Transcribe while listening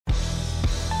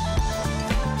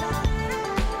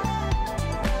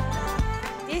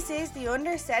is the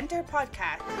Under Center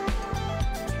podcast.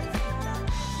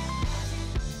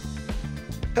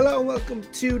 Hello and welcome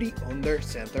to the Under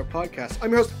Center podcast.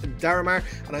 I'm your host, Daramar,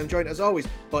 and I'm joined as always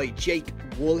by Jake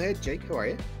Woolhead. Jake, how are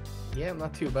you? Yeah, I'm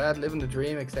not too bad. Living the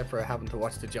dream, except for having to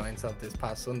watch the Giants up this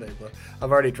past Sunday. But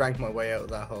I've already drank my way out of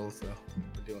that hole, so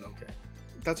we're doing okay.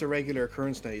 That's a regular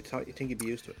occurrence now. You think you'd be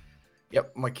used to it?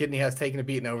 Yep, my kidney has taken a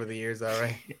beating over the years, all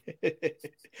right.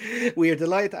 We are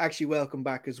delighted to actually welcome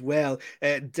back as well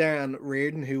Dan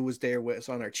Reardon, who was there with us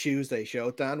on our Tuesday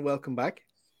show. Dan, welcome back.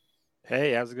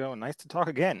 Hey, how's it going? Nice to talk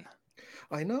again.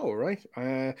 I know, right?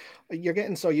 You're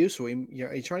getting so used to him.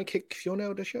 Are you trying to kick Fiona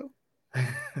out of the show?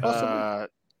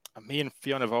 Me and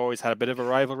Fiona have always had a bit of a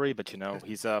rivalry, but you know,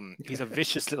 he's a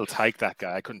vicious little tyke, that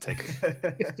guy. I couldn't take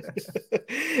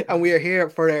it. And we are here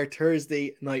for our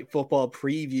Thursday night football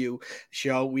preview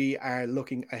show. We are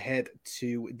looking ahead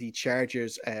to the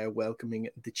Chargers welcoming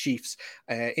the Chiefs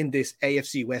in this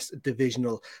AFC West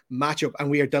divisional matchup. And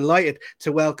we are delighted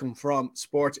to welcome from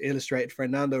Sports Illustrated,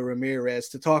 Fernando Ramirez,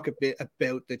 to talk a bit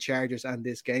about the Chargers and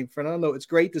this game. Fernando, it's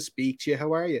great to speak to you.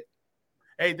 How are you?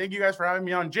 Hey, thank you guys for having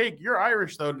me on. Jake, you're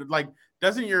Irish, though. Like,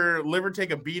 doesn't your liver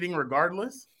take a beating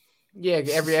regardless? Yeah,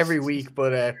 every week,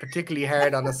 but particularly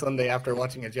hard on a Sunday after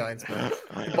watching a Giants game.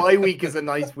 Bye week is a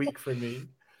nice week for me.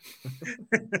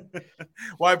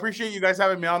 Well, I appreciate you guys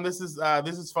having me on. This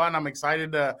is fun. I'm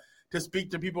excited to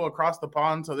speak to people across the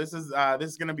pond. So this is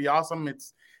going to be awesome.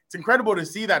 It's incredible to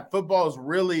see that football is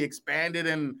really expanded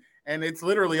and it's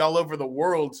literally all over the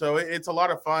world. So it's a lot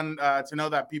of fun to know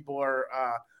that people are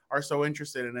so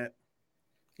interested in it.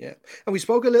 Yeah, and we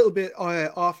spoke a little bit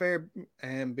off air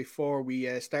before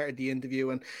we started the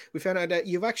interview, and we found out that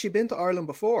you've actually been to Ireland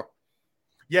before.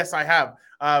 Yes, I have.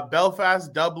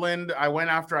 Belfast, Dublin. I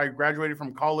went after I graduated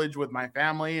from college with my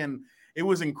family, and it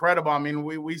was incredible. I mean,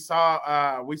 we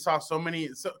saw so many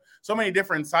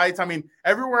different sites. I mean,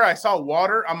 everywhere I saw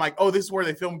water, I'm like, oh, this is where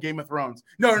they filmed Game of Thrones.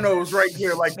 No, it was right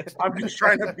here. Like, I'm just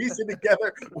trying to piece it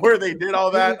together where they did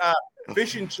all that.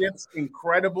 Fish and chips,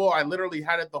 incredible. I literally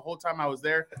had it the whole time I was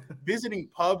there. Visiting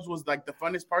pubs was like the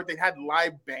funnest part. They had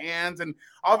live bands, and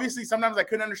obviously sometimes I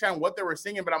couldn't understand what they were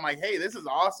singing, but I'm like, hey, this is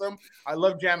awesome. I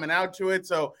love jamming out to it.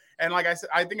 So, and like I said,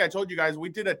 I think I told you guys, we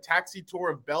did a taxi tour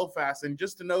of Belfast, and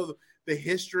just to know the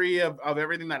history of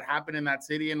everything that happened in that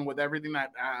city and with everything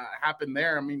that happened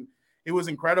there, I mean, it was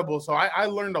incredible. So I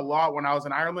learned a lot when I was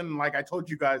in Ireland, and like I told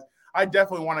you guys, I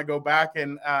definitely want to go back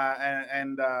and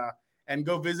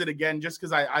go visit again, just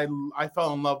because I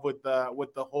fell in love with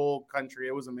the whole country.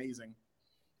 It was amazing.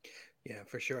 Yeah,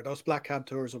 for sure. Those black cab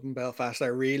tours up in Belfast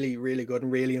are really, really good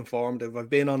and really informative. I've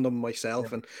been on them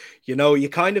myself, and you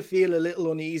kind of feel a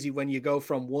little uneasy when you go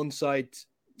from one side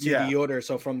to the other.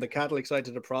 So from the Catholic side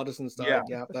to the Protestant side,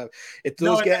 you have to. It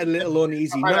does get a little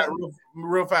uneasy.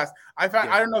 Real fast. I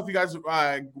don't know if you guys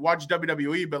watch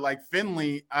WWE, but like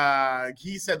Finley,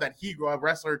 he said that he grew up, a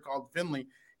wrestler called Finley.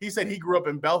 He said he grew up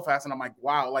in Belfast, and I'm like,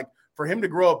 wow, like for him to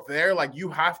grow up there, like you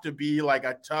have to be like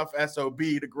a tough SOB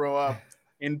to grow up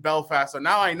in Belfast. So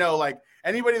now I know, like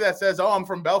anybody that says, oh, I'm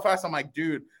from Belfast, I'm like,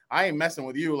 dude, I ain't messing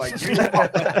with you. Like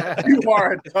you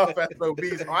are a tough SOB,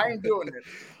 so I ain't doing it.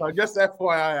 So just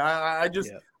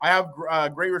FYI, I have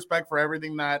great respect for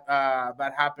everything that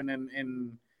happened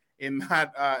in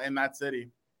that city.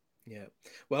 Yeah,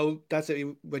 well, that's it.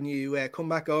 When you come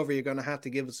back over, you're going to have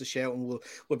to give us a shout, and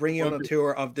we'll bring you on a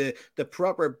tour of the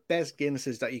proper best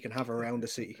Guinnesses that you can have around the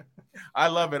city. I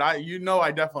love it. I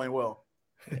definitely will.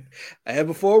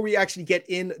 Before we actually get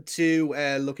into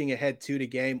looking ahead to the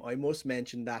game, I must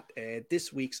mention that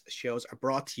this week's shows are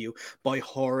brought to you by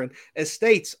Horan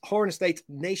Estates. Horan Estates,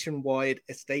 nationwide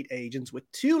estate agents with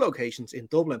 2 locations in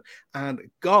Dublin and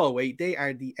Galway. They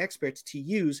are the experts to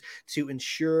use to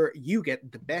ensure you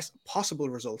get the best possible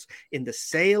results in the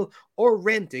sale or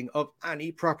renting of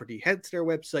any property. Head to their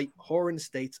website,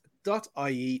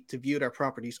 horanestates.ie, to view their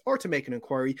properties or to make an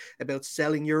inquiry about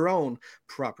selling your own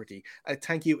property.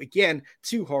 Thank you again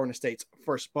to Horan Estates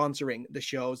for sponsoring the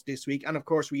shows this week. And of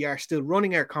course, we are still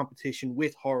running our competition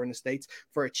with Horan Estates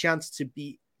for a chance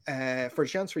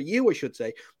for you, I should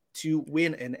say, to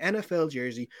win an NFL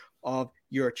jersey of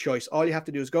your choice. All you have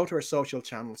to do is go to our social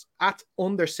channels at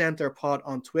UnderCenterPod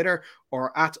on Twitter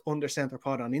or at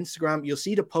UnderCenterPod on Instagram. You'll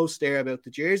see the post there about the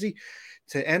jersey.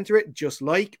 To enter it, just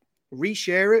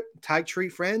reshare it, tag 3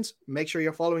 friends, make sure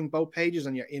you're following both pages,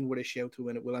 and you're in with a shout to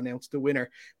win it. We'll announce the winner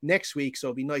next week, so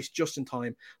it'll be nice just in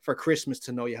time for Christmas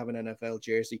to know you have an NFL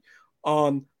jersey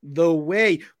on the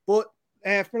way. But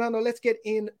Fernando, let's get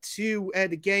into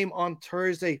the game on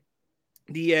Thursday.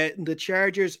 The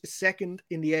Chargers second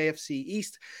in the AFC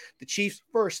East, the Chiefs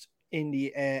first in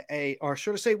the or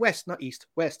should I say West, not East,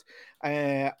 West.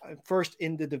 First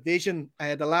in the division.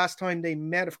 The last time they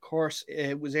met, of course,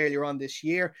 was earlier on this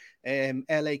year.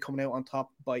 LA coming out on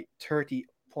top by 30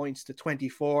 points to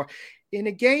 24 in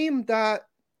a game that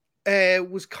it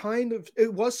was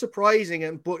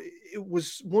surprising, but it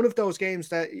was one of those games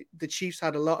that the Chiefs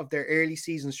had a lot of their early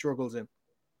season struggles in.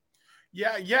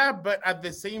 Yeah, but at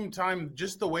the same time,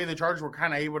 just the way the Chargers were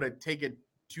kind of able to take it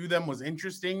to them was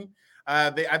interesting.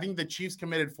 I think the Chiefs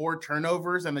committed 4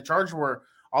 turnovers, and the Chargers were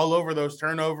all over those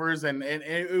turnovers, and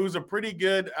it was a pretty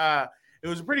good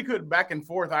back and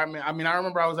forth. I mean, I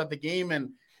remember I was at the game, and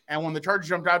when the Chargers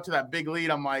jumped out to that big lead,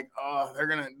 I'm like, oh,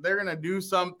 they're gonna do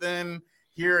something.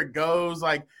 Here it goes.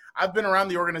 Like, I've been around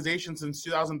the organization since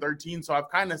 2013, so I've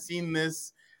kind of seen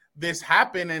this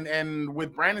happen, and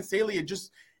with Brandon Staley,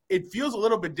 it feels a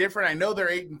little bit different. I know they're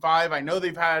 8-5. I know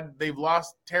they've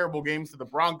lost terrible games to the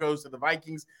Broncos, to the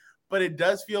Vikings, but it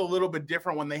does feel a little bit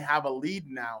different when they have a lead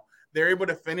now. They're able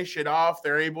to finish it off.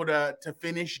 They're able to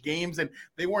finish games, and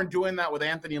they weren't doing that with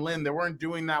Anthony Lynn. They weren't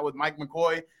doing that with Mike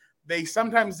McCoy. They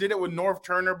sometimes did it with Norv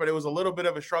Turner, but it was a little bit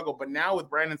of a struggle. But now with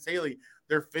Brandon Staley,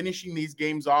 they're finishing these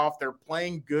games off. They're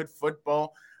playing good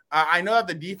football. I know that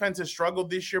the defense has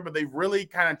struggled this year, but they've really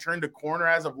kind of turned a corner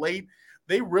as of late.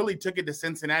 They really took it to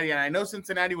Cincinnati, and I know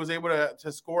Cincinnati was able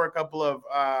to score a couple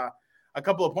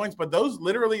of points, but those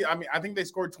literally, I mean, I think they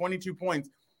scored 22 points.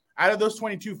 Out of those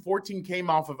 22, 14 came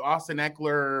off of Austin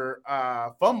Eckler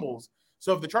fumbles.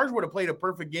 So if the Chargers would have played a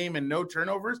perfect game and no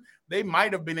turnovers, they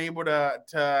might have been able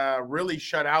to really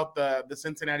shut out the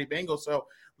Cincinnati Bengals. So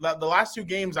the last 2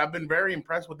 games, I've been very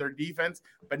impressed with their defense,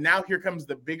 but now here comes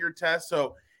the bigger test.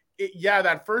 So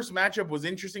that first matchup was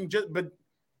interesting, but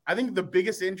I think the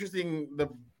biggest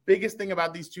thing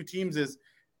about these 2 teams is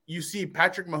you see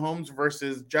Patrick Mahomes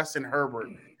versus Justin Herbert.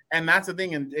 And that's the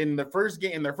thing. In their first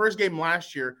game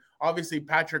last year, obviously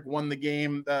Patrick won the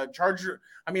game. The Charger,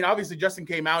 I mean, obviously Justin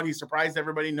came out. He surprised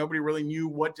everybody. Nobody really knew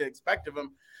what to expect of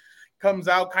him. Comes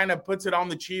out, kind of puts it on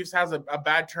the Chiefs, has a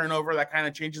bad turnover that kind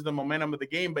of changes the momentum of the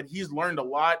game. But he's learned a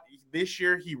lot. This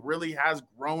year, he really has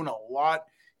grown a lot.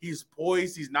 He's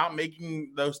poised. He's not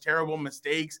making those terrible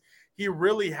mistakes. He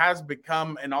really has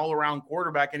become an all-around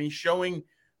quarterback, and he's showing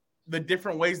the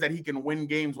different ways that he can win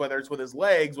games, whether it's with his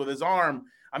legs, with his arm.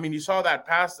 I mean, you saw that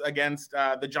pass against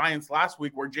the Giants last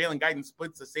week where Jalen Guyton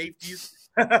splits the safeties.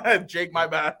 Jake, my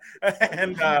bad.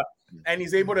 And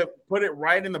he's able to put it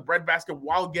right in the breadbasket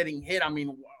while getting hit. I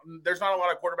mean, there's not a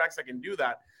lot of quarterbacks that can do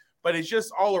that. But it's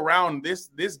just all around this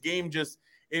game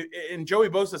and Joey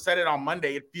Bosa said it on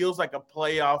Monday, it feels like a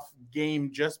playoff game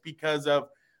just because of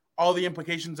all the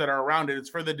implications that are around it.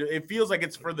 It feels like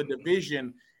it's for the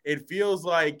division. It feels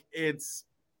like it's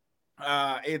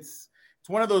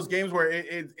one of those games where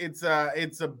it's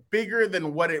a bigger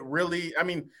than what it really. I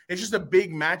mean, it's just a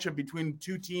big matchup between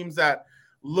 2 teams that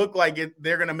look like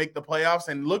they're going to make the playoffs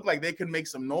and look like they could make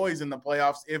some noise in the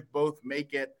playoffs if both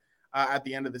make it at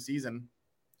the end of the season.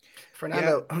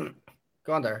 Fernando,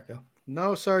 go on, Derek. Go.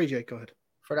 No, sorry, Jake. Go ahead.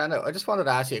 Fernando, I just wanted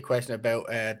to ask you a question about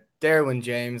Derwin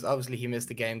James. Obviously, he missed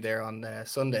the game there on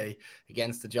Sunday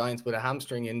against the Giants with a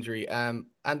hamstring injury. And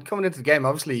coming into the game,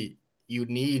 obviously, you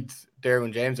need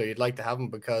Derwin James, or you'd like to have him,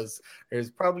 because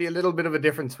there's probably a little bit of a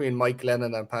difference between Mike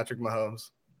Glennon and Patrick Mahomes.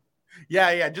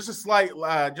 Yeah, just a slight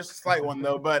one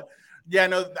though. But yeah,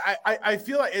 no, I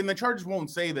feel like, and the Chargers won't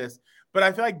say this, but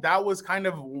I feel like that was kind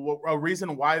of a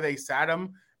reason why they sat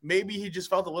him. Maybe he just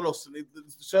felt a little.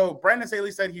 So Brandon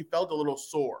Staley said he felt a little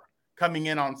sore coming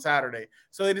in on Saturday.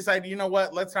 So they decided, you know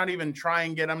what? Let's not even try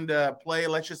and get him to play.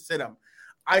 Let's just sit him.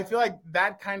 I feel like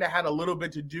that kind of had a little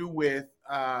bit to do with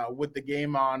the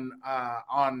game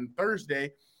on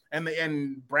Thursday,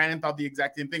 and Brandon thought the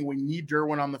exact same thing. We need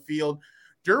Derwin on the field.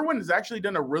 Derwin has actually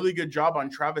done a really good job on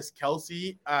Travis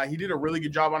Kelce. He did a really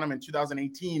good job on him in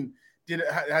 2018. Did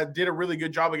a really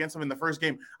good job against him in the first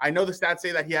game. I know the stats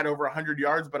say that he had over 100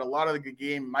 yards, but a lot of the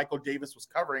game, Michael Davis was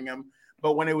covering him.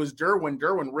 But when it was Derwin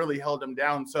really held him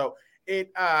down. So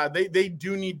they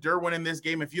do need Derwin in this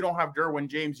game. If you don't have Derwin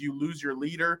James, you lose your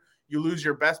leader. You lose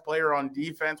your best player on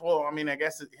defense. Well, I mean, I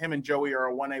guess him and Joey are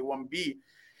a 1A, 1B.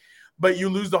 But you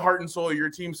lose the heart and soul of your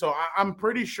team. So I'm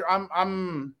pretty sure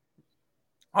I'm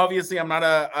obviously I'm not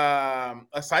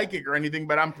a psychic or anything,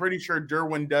 but I'm pretty sure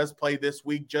Derwin does play this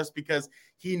week just because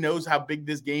he knows how big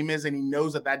this game is, and he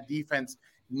knows that defense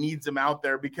needs him out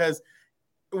there. Because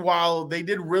while they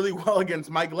did really well against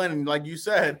Mike Glennon, like you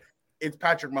said, it's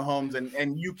Patrick Mahomes,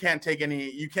 and you can't take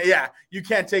any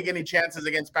take any chances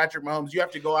against Patrick Mahomes. You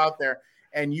have to go out there,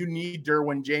 and you need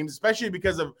Derwin James, especially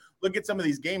because of, look at some of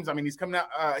these games. I mean, he's come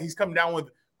down with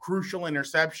crucial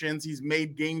interceptions. He's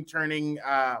made game turning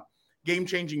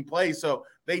game-changing play. So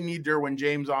they need Derwin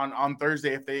James on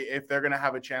Thursday if they're going to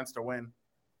have a chance to win.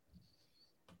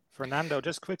 Fernando,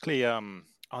 just quickly on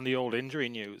the old injury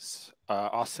news,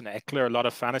 Austin Eckler, a lot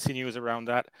of fantasy news around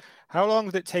that. How long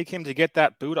did it take him to get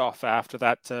that boot off after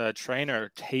that trainer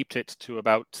taped it to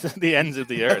about the ends of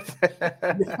the earth?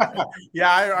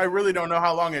 I really don't know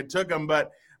how long it took him,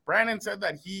 but Brandon said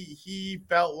that he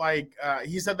felt like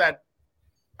he said that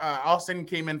Austin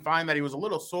came in fine, that he was a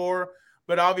little sore,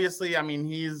 but obviously, I mean,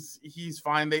 he's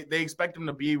fine. They expect him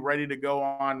to be ready to go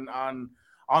on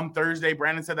Thursday.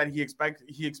 Brandon said that he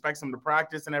expects him to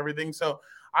practice and everything. So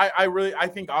I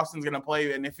think Austin's going to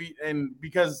play, and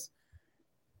because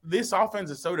this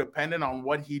offense is so dependent on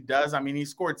what he does. I mean, he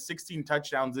scored 16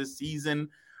 touchdowns this season.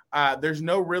 There's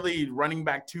no really running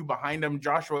back two behind him.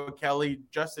 Joshua Kelly,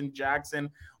 Justin Jackson,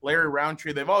 Larry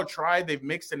Roundtree, they've all tried. They've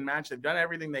mixed and matched. They've done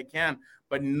everything they can,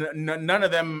 but none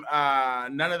of them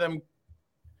have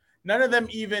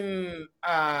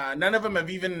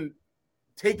even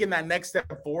taken that next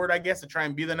step forward, I guess, to try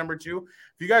and be the number two.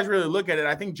 If you guys really look at it,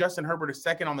 I think Justin Herbert is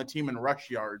second on the team in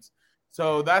rush yards.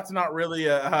 So that's not really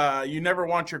you never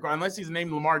want unless he's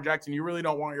named Lamar Jackson, you really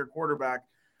don't want your quarterback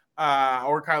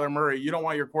or Kyler Murray. You don't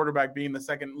want your quarterback being the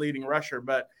second leading rusher,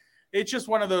 but it's just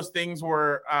one of those things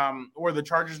where the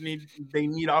Chargers need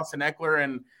Austin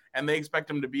Eckler and they expect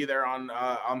him to be there on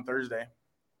Thursday.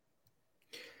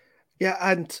 Yeah,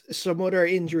 and some other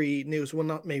injury news. Well,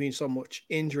 not maybe so much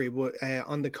injury, but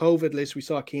on the COVID list, we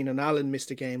saw Keenan Allen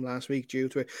missed a game last week due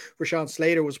to it. Rashawn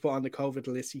Slater was put on the COVID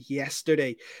list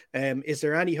yesterday. Is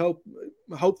there any hope?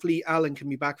 Hopefully, Allen can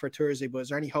be back for Thursday, but is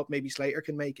there any hope maybe Slater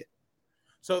can make it?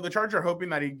 So the Chargers are hoping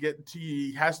that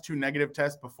he has 2 negative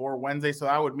tests before Wednesday. So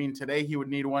that would mean today he would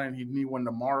need one and he'd need one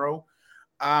tomorrow.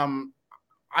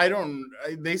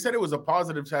 They said it was a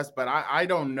positive test, but I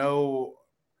don't know.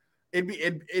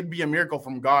 It'd be a miracle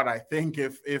from God, I think,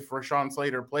 if Rashawn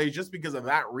Slater plays, just because of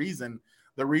that reason.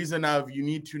 The reason of you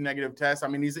need 2 negative tests. I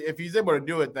mean, if he's able to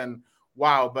do it, then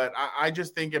wow. But I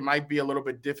just think it might be a little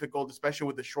bit difficult, especially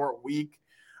with the short week.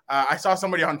 I saw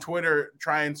somebody on Twitter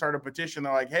try and start a petition.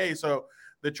 They're like, hey, so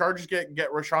the Chargers get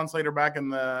Rashawn Slater back and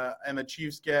the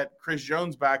Chiefs get Chris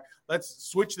Jones back. Let's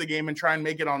switch the game and try and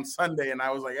make it on Sunday. And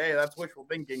I was like, hey, that's wishful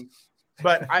thinking.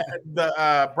 But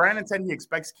Brandon said he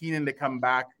expects Keenan to come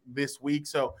back this week,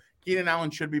 so Keenan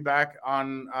Allen should be back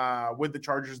on with the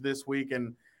Chargers this week,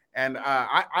 and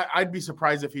I'd be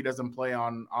surprised if he doesn't play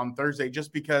on Thursday,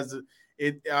 just because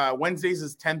Wednesday's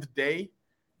his 10th day,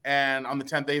 and on the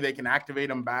 10th day they can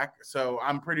activate him back. So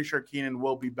I'm pretty sure Keenan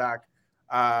will be back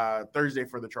Thursday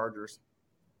for the Chargers.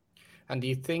 And do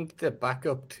you think the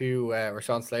backup to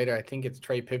Rashawn Slater, I think it's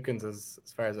Trey Pipkins, as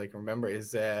far as I can remember,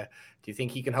 is do you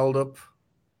think he can hold up?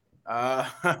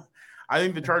 I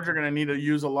think the Chargers are going to need to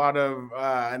use a lot of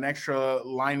an extra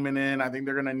lineman in. I think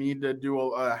they're going to need to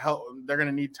do help. They're going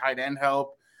to need tight end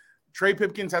help. Trey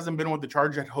Pipkins hasn't been what the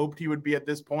Chargers had hoped he would be at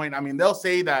this point. I mean, they'll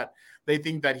say that they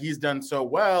think that he's done so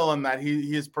well and that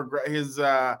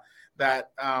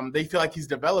they feel like he's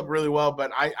developed really well,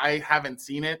 but I haven't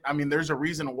seen it. I mean, there's a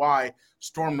reason why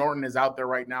Storm Norton is out there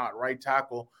right now at right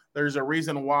tackle. There's a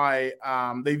reason why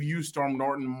they've used Storm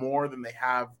Norton more than they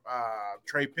have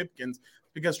Trey Pipkins,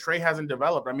 because Trey hasn't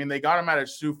developed. I mean, they got him out of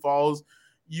Sioux Falls.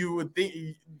 You would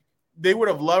think they would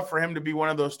have loved for him to be one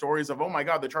of those stories of, oh my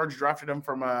God, the Chargers drafted him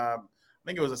from I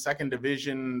think it was a second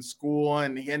division school,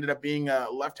 and he ended up being a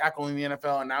left tackle in the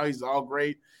NFL, and now he's all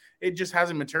great. It just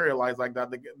hasn't materialized like that.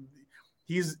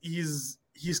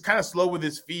 He's kind of slow with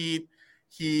his feet.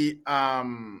 He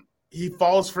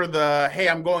falls for the, hey,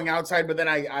 I'm going outside, but then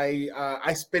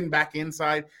I spin back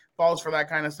inside. Falls for that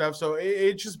kind of stuff. So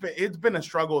it's been a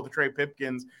struggle with Trey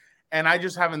Pipkins, and I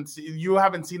just haven't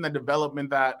seen the development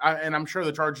that, and I'm sure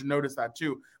the Chargers noticed that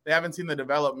too. They haven't seen the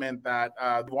development that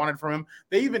they wanted from him.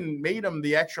 They even made him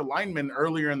the extra lineman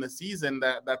earlier in the season,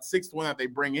 that 6th one that they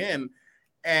bring in.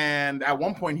 And at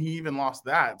one point he even lost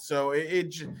that. So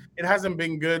it hasn't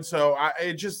been good. So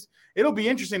it'll be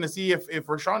interesting to see if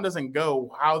Rashawn doesn't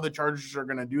go, how the Chargers are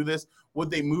going to do this. Would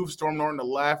they move Storm Norton to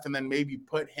left and then maybe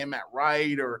put him at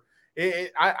right? Or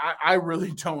I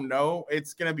really don't know.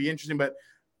 It's going to be interesting, but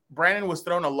Brandon was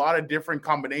throwing a lot of different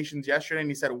combinations yesterday, and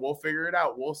he said, we'll figure it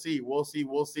out. We'll see.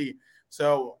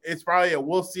 So it's probably a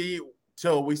we'll see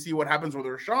till we see what happens with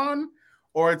Rashawn,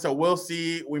 or it's a we'll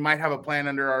see. We might have a plan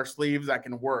under our sleeves that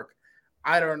can work.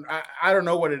 I don't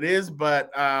know what it is,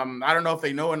 but I don't know if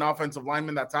they know an offensive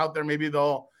lineman that's out there. Maybe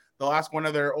they'll ask one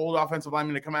of their old offensive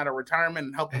linemen to come out of retirement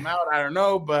and help them out. I don't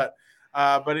know, but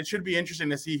it should be interesting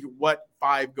to see what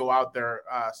 5 go out there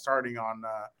starting on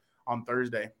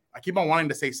Thursday. I keep on wanting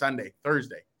to say Sunday,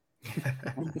 Thursday.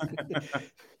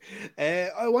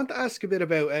 I want to ask a bit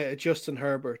about Justin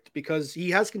Herbert, because he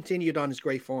has continued on his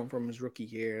great form from his rookie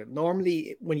year.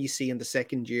 Normally, when you see in the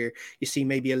second year, you see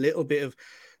maybe a little bit of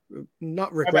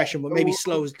not regression, but maybe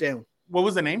slows down. What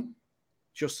was the name?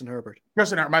 Justin Herbert.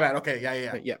 Justin Herbert. My bad.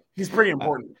 Okay, yeah. He's pretty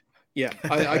important. Yeah,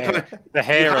 I the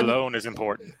hair alone is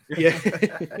important. Yeah,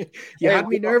 you had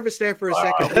me nervous there for a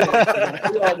second.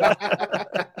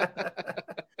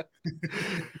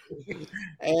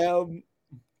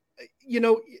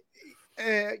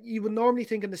 You would normally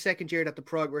think in the second year that the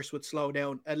progress would slow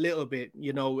down a little bit,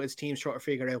 as teams try to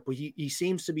figure it out. But he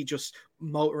seems to be just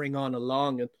motoring on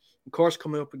along, and of course,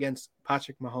 coming up against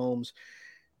Patrick Mahomes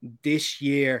this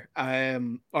year, I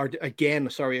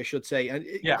should say, and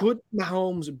could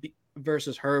Mahomes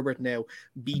versus Herbert now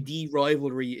be the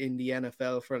rivalry in the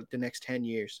NFL for the next 10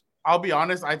 years? I'll be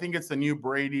honest. I think it's the new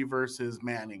Brady versus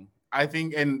Manning. I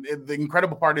think, and the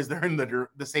incredible part is they're in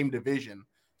the same division.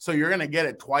 So you're going to get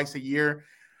it twice a year.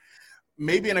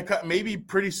 Maybe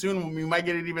pretty soon we might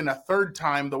get it even a third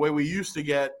time, the way we used to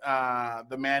get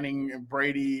the Manning and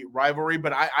Brady rivalry.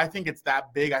 But I think it's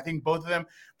that big. I think both of them,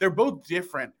 they're both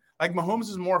different. Like Mahomes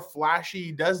is more flashy.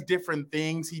 He does different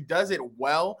things. He does it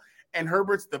well. And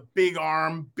Herbert's the big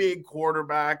arm, big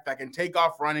quarterback that can take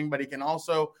off running, but he can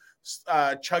also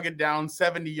chug it down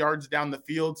 70 yards down the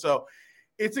field. So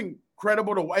it's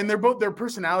incredible to, and their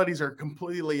personalities are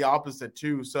completely opposite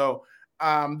too. So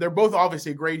they're both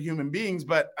obviously great human beings,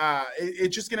 but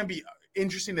it's just going to be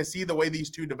interesting to see the way these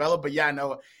two develop. But yeah,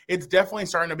 no, it's definitely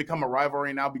starting to become a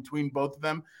rivalry now between both of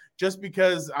them, just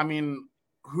because, I mean,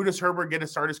 who does Herbert get to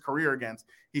start his career against?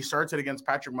 He starts it against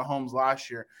Patrick Mahomes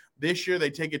last year. This year, they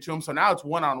take it to him. So now it's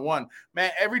one-on-one. Man,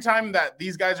 every time that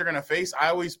these guys are going to face, I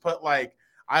always put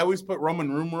Roman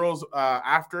numerals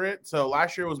after it. So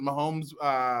last year was Mahomes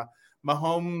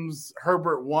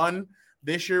Herbert 1.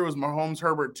 This year was Mahomes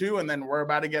Herbert 2. And then we're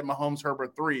about to get Mahomes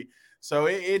Herbert 3. So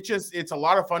it's a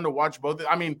lot of fun to watch both.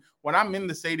 I mean, when I'm in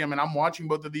the stadium and I'm watching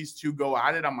both of these two go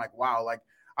at it, I'm like, wow, like,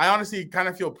 I honestly kind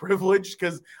of feel privileged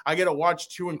because I get to watch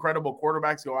two incredible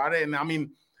quarterbacks go at it. And I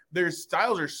mean, their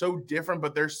styles are so different,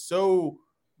 but they're so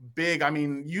big. I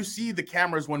mean, you see the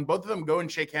cameras when both of them go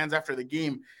and shake hands after the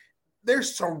game, they're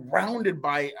surrounded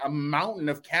by a mountain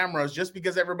of cameras just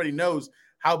because everybody knows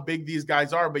how big these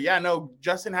guys are. But yeah, no,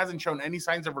 Justin hasn't shown any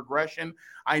signs of regression.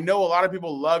 I know a lot of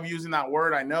people love using that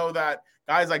word. I know that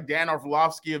guys like Dan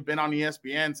Orlovsky have been on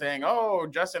ESPN saying, oh,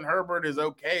 Justin Herbert is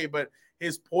okay, but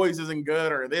his poise isn't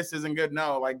good or this isn't good.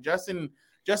 No, like Justin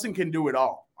can do it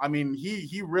all. I mean,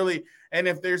 he really, and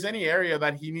if there's any area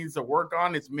that he needs to work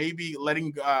on, it's maybe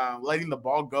letting the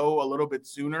ball go a little bit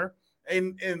sooner.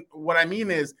 And what I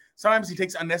mean is sometimes he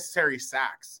takes unnecessary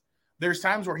sacks. There's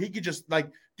times where he could just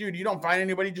like, dude, you don't find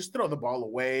anybody, just throw the ball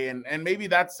away. And maybe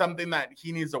that's something that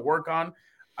he needs to work on.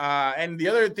 And the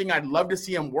other thing I'd love to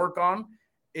see him work on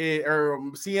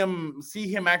see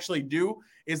him actually do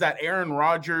is that Aaron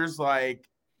Rodgers, like,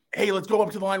 hey, let's go up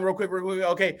to the line real quick.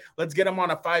 Okay, let's get him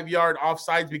on a 5-yard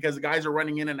offsides because the guys are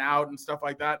running in and out and stuff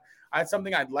like that. That's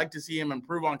something I'd like to see him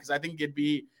improve on because I think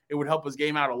it would help his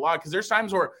game out a lot. Because there's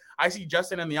times where I see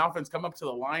Justin and the offense come up to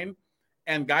the line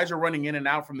and guys are running in and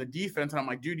out from the defense. And I'm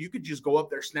like, dude, you could just go up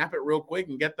there, snap it real quick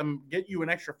and get you an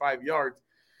extra 5 yards.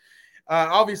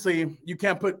 Obviously, you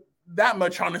can't put that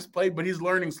much on his plate, but he's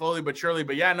learning slowly but surely.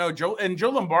 But yeah, no, Joe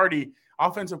Lombardi,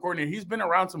 offensive coordinator, he's been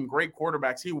around some great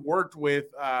quarterbacks. He worked with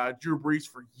Drew Brees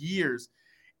for years.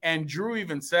 And Drew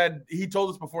even said, he told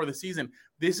us before the season,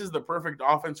 this is the perfect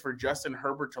offense for Justin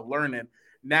Herbert to learn it.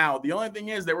 Now, the only thing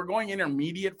is they were going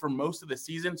intermediate for most of the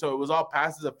season, so it was all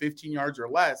passes of 15 yards or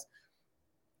less.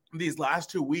 These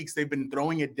last 2 weeks, they've been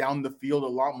throwing it down the field a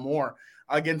lot more.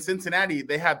 Against Cincinnati,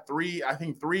 they had three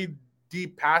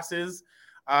deep passes.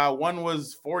 One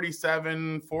was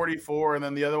 47, 44, and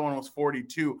then the other one was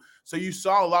 42. So you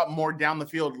saw a lot more down the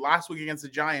field last week against the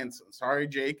Giants. Sorry,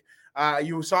 Jake.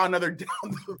 You saw another down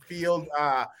the field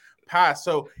pass.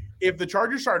 So if the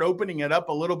Chargers start opening it up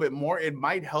a little bit more, it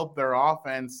might help their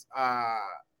offense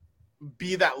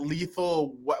be that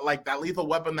lethal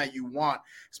weapon that you want,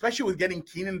 especially with getting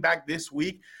Keenan back this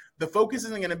week. The focus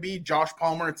isn't going to be Josh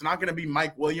Palmer. It's not going to be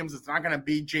Mike Williams. It's not going to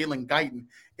be Jalen Guyton.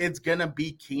 It's going to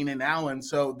be Keenan Allen.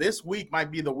 So this week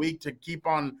might be the week to keep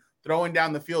on throwing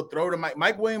down the field. Throw to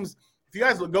Mike Williams. If you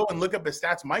guys go and look up his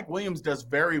stats, Mike Williams does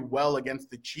very well against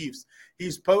the Chiefs.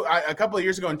 A couple of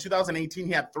years ago in 2018,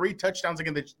 he had 3 touchdowns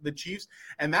against the Chiefs,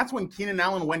 and that's when Keenan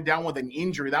Allen went down with an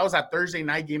injury. That was that Thursday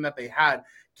night game that they had.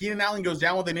 Keenan Allen goes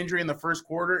down with an injury in the first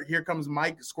quarter. Here comes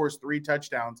Mike, scores 3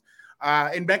 touchdowns.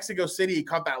 In Mexico City, he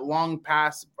caught that long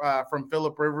pass from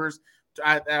Phillip Rivers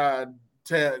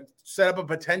to set up a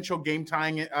potential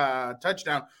game-tying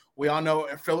touchdown. We all know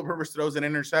Philip Rivers throws an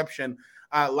interception.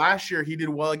 Last year, he did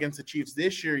well against the Chiefs.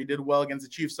 This year, he did well against the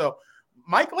Chiefs. So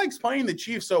Mike likes playing the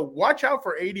Chiefs. So watch out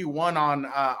for 81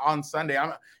 on Sunday.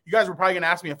 You guys were probably going to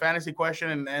ask me a fantasy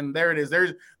question, and there it is.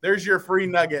 There's your free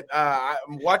nugget.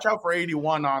 Watch out for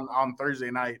 81 on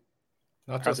Thursday night.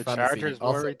 Not Are just the fantasy, Chargers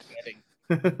also worried? betting.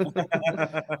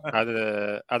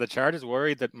 Are the Chargers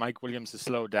worried that Mike Williams has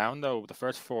slowed down, though? The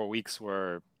first 4 weeks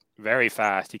were very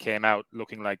fast. He came out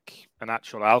looking like an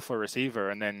actual alpha receiver,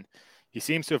 and then he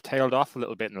seems to have tailed off a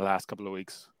little bit in the last couple of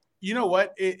weeks. You know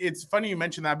what? It's funny you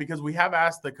mentioned that because we have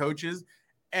asked the coaches,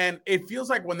 and it feels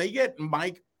like when they get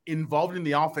Mike involved in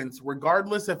the offense,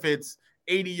 regardless if it's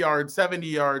 80 yards, 70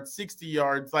 yards, 60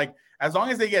 yards, like as long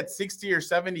as they get 60 or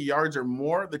 70 yards or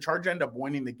more, the Chargers end up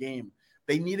winning the game.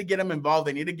 They need to get him involved.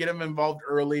 They need to get him involved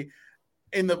early.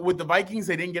 With the Vikings,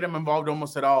 they didn't get him involved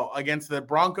almost at all. Against the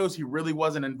Broncos, he really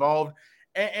wasn't involved.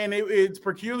 And it's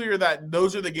peculiar that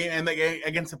those are the game, and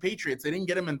against the Patriots, they didn't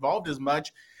get him involved as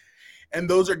much. And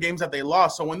those are games that they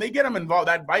lost. So when they get him involved,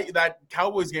 that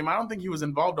Cowboys game, I don't think he was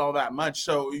involved all that much.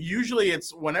 So usually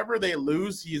it's whenever they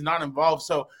lose, he's not involved.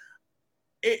 So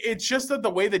it's just that the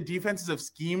way the defenses have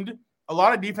schemed, a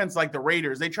lot of defense like the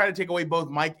Raiders, they try to take away both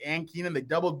Mike and Keenan. They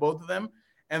doubled both of them.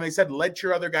 And they said, let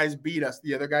your other guys beat us.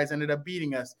 The other guys ended up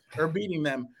beating us or beating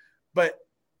them. But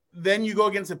then you go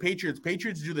against the Patriots.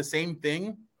 Patriots do the same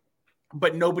thing,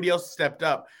 but nobody else stepped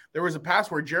up. There was a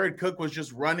pass where Jared Cook was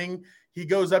just running. He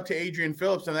goes up to Adrian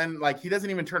Phillips, and then he doesn't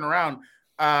even turn around.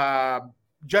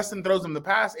 Justin throws him the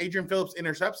pass. Adrian Phillips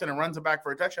intercepts it and runs it back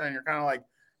for a touchdown. And you're kind of like,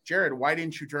 Jared, why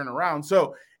didn't you turn around?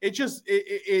 So it just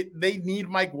they need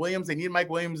Mike Williams. They need Mike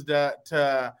Williams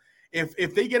to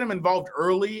if they get him involved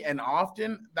early and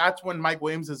often, that's when Mike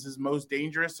Williams is his most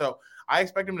dangerous. So I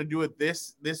expect him to do it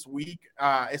this week,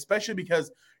 especially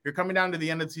because you're coming down to the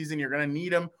end of the season. You're going to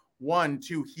need him. 1,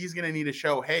 2, he's going to need to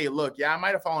show, hey, look, yeah, I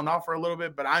might have fallen off for a little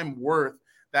bit, but I'm worth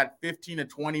that $15 to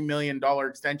 $20 million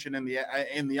extension in the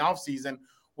offseason,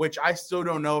 which I still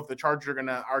don't know if the Chargers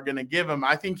are gonna give him.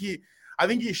 I think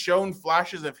he's shown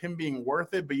flashes of him being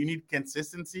worth it, but you need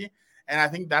consistency. And I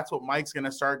think that's what Mike's going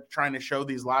to start trying to show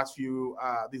these last few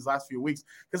weeks.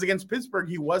 Because against Pittsburgh,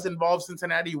 he was involved.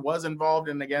 Cincinnati, he was involved.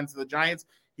 And against the Giants,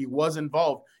 he was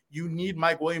involved. You need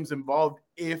Mike Williams involved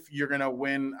if you're going to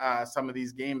win some of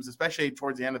these games, especially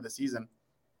towards the end of the season.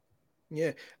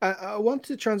 Yeah, I want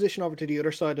to transition over to the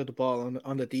other side of the ball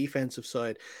on the defensive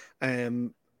side.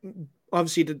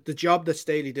 Obviously, the job that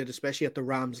Staley did, especially at the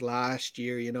Rams last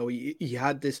year, he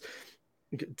had this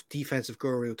defensive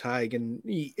guru tag, and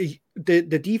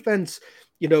the defense,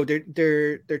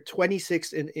 they're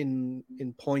 26th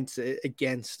in points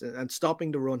against, and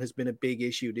stopping the run has been a big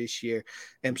issue this year.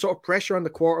 Sort of pressure on the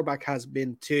quarterback has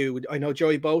been too. I know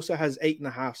Joey Bosa has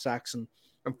 8.5 sacks and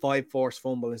 5 forced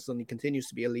fumbles, and he continues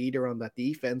to be a leader on that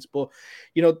defense. But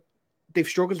they've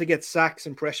struggled to get sacks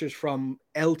and pressures from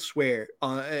elsewhere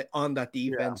on that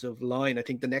defensive line. I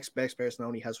think the next best person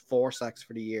only has 4 sacks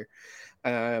for the year.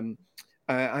 And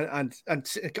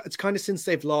it's kind of since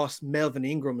they've lost Melvin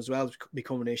Ingram as well, it's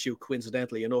become an issue.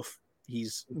 Coincidentally enough,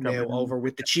 he's now over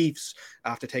with the Chiefs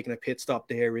after taking a pit stop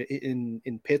there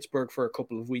in Pittsburgh for a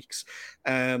couple of weeks.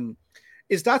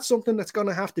 Is that something that's going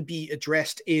to have to be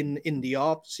addressed in the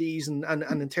off season and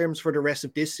in terms for the rest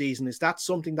of this season? Is that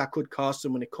something that could cost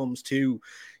them when it comes to,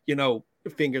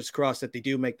 fingers crossed that they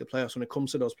do make the playoffs, when it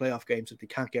comes to those playoff games, if they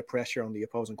can't get pressure on the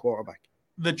opposing quarterback?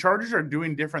 The Chargers are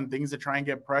doing different things to try and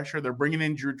get pressure. They're bringing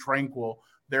in Drew Tranquill.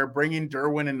 They're bringing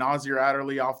Derwin and Nasir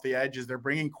Adderley off the edges. They're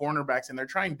bringing cornerbacks, and they're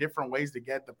trying different ways to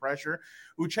get the pressure.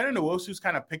 Uchenna Nwosu's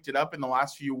kind of picked it up in the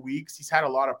last few weeks. He's had a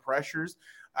lot of pressures.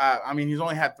 He's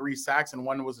only had 3 sacks, and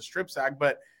 1 was a strip sack,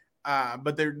 but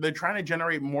they're trying to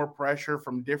generate more pressure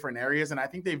from different areas, and I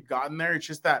think they've gotten there. It's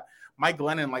just that Mike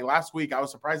Glennon, like last week, I was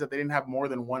surprised that they didn't have more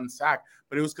than 1 sack,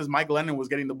 but it was because Mike Glennon was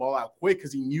getting the ball out quick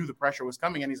because he knew the pressure was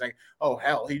coming, and he's like, oh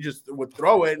hell, he just would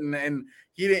throw it, and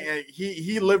he didn't.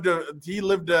 He lived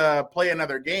to play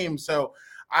another game. So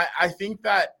I think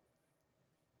that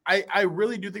I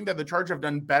really do think that the Chargers have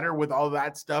done better with all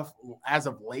that stuff as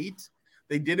of late.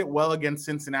 They did it well against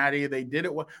Cincinnati. They did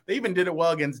it well. They even did it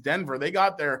well against Denver. They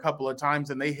got there a couple of times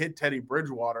and they hit Teddy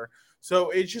Bridgewater.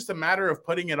 So it's just a matter of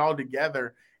putting it all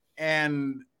together.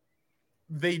 And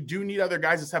they do need other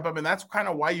guys to step up. And that's kind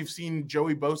of why you've seen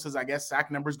Joey Bosa's,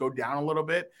 sack numbers go down a little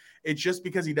bit. It's just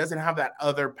because he doesn't have that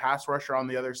other pass rusher on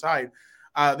the other side.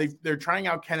 They're trying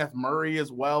out Kenneth Murray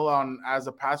as well as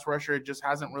a pass rusher. It just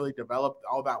hasn't really developed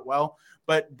all that well.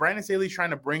 But Brandon Staley's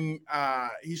trying to bring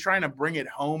it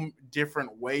home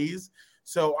different ways.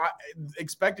 So I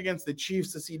expect against the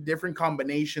Chiefs to see different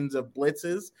combinations of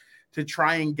blitzes to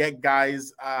try and get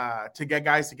guys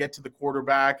to get to the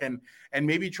quarterback and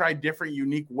maybe try different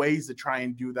unique ways to try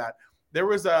and do that. There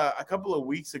was a couple of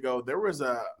weeks ago, there was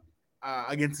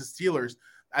against the Steelers.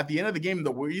 At the end of the game,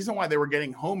 the reason why they were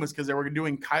getting home is because they were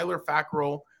doing Kyler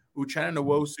Fackrell, Uchenna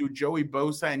Nwosu, Joey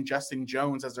Bosa, and Justin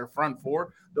Jones as their front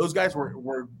four. Those guys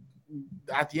were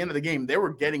at the end of the game, they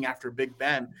were getting after Big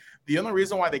Ben. The only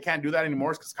reason why they can't do that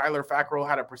anymore is because Kyler Fackrell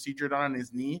had a procedure done on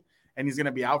his knee, and he's going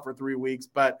to be out for 3 weeks.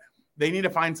 But they need to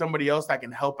find somebody else that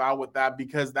can help out with that,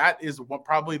 because that is what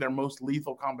probably their most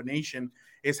lethal combination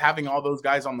is, having all those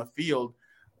guys on the field.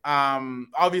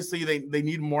 Obviously they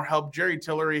need more help. Jerry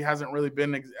Tillery hasn't really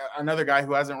been another guy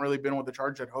who hasn't really been what the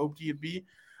Chargers had hoped he'd be.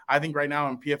 I think right now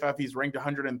in PFF he's ranked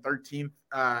 113th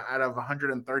out of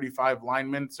 135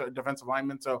 linemen, so defensive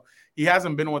linemen. So he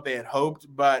hasn't been what they had hoped.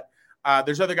 But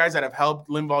there's other guys that have helped: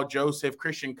 Linval Joseph,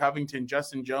 Christian Covington,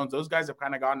 Justin Jones. Those guys have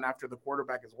kind of gotten after the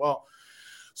quarterback as well.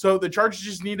 So the Chargers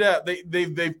just need to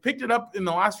they've picked it up in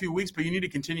the last few weeks, but you need to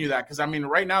continue that, because I mean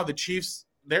right now the Chiefs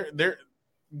they're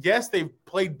yes, they've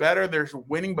played better, they're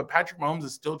winning, but Patrick Mahomes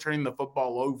is still turning the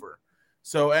football over.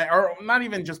 So, or not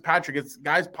even just Patrick, it's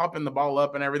guys popping the ball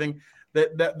up and everything.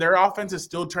 That their offense is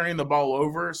still turning the ball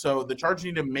over. So the Chargers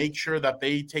need to make sure that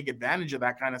they take advantage of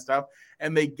that kind of stuff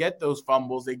and they get those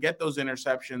fumbles, they get those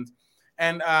interceptions.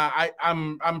 And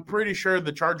I'm pretty sure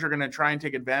the Chargers are going to try and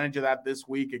take advantage of that this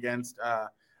week against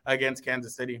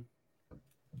Kansas City.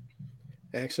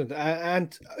 Excellent.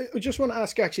 And I just want to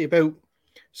ask actually about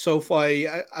SoFi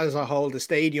as a whole, the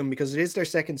stadium, because it is their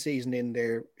second season in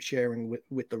there sharing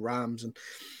with the Rams. And,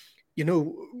 you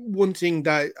know, one thing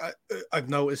that I've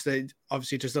noticed that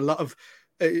obviously there's a lot of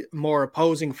more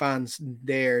opposing fans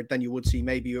there than you would see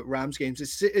maybe at Rams games.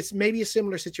 It's maybe a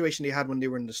similar situation they had when they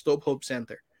were in the StubHub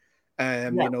Center.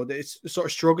 You know, it's sort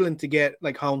of struggling to get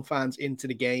like home fans into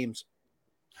the games.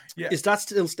 Yeah. Is that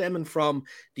still stemming from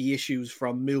the issues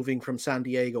from moving from San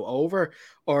Diego over,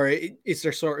 or is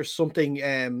there sort of something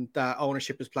that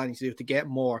ownership is planning to do to get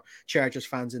more Chargers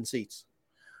fans in seats?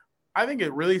 I think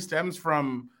it really stems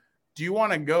from, do you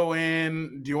want to go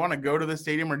in? Do you want to go to the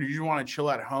stadium, or do you want to chill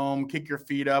at home, kick your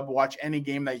feet up, watch any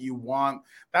game that you want?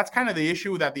 That's kind of the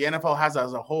issue that the NFL has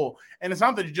as a whole. And it's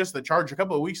not that just the Chargers. A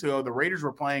couple of weeks ago, the Raiders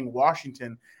were playing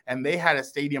Washington, and they had a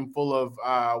stadium full of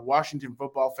Washington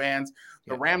football fans.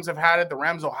 The Rams have had it. The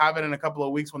Rams will have it in a couple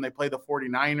of weeks when they play the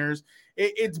 49ers.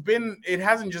 It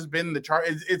hasn't just been the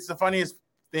Chargers. It's the funniest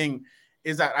thing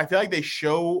is that I feel like they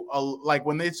show, like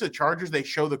when it's the Chargers, they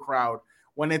show the crowd.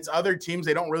 When it's other teams,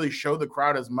 they don't really show the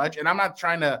crowd as much. And I'm not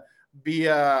trying to be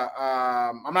to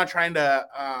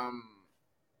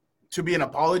be an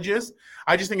apologist.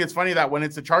 I just think it's funny that when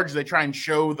it's the Chargers, they try and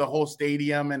show the whole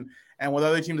stadium, and with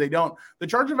other teams, they don't. The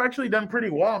Chargers have actually done pretty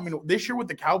well. I mean, this year with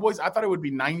the Cowboys, I thought it would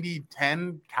be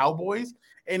 90-10 Cowboys,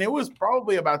 and it was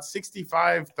probably about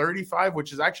 65-35,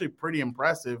 which is actually pretty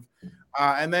impressive.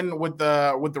 And then with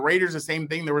the Raiders, the same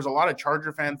thing. There was a lot of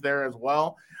Charger fans there as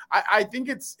well. I think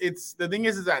it's the thing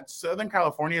is that Southern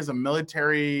California is a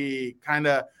military kind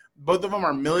of, both of them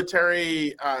are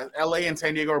military. LA and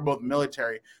San Diego are both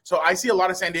military. So I see a lot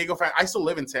of San Diego fans. I still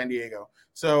live in San Diego.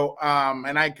 So,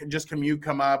 and I just commute,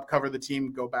 come up, cover the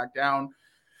team, go back down.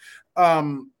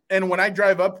 And when I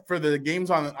drive up for the games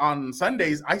on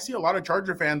Sundays, I see a lot of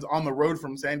Charger fans on the road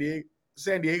from San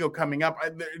Diego coming up.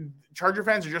 Charger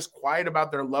fans are just quiet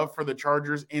about their love for the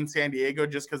Chargers in San Diego,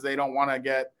 just because they don't want to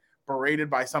get berated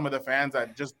by some of the fans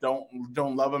that just don't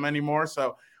love them anymore.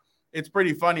 So it's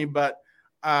pretty funny, but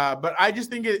I just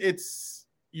think it's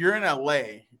you're in LA.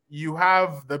 You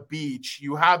have the beach,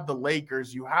 you have the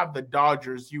Lakers, you have the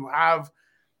Dodgers, you have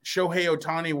Shohei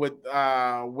Ohtani with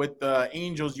the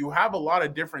Angels. You have a lot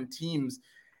of different teams,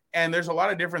 and there's a lot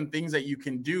of different things that you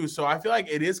can do. So I feel like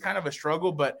it is kind of a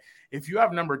struggle, but if you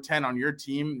have number 10 on your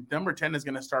team, number 10 is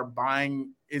going to start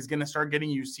getting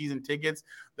you season tickets.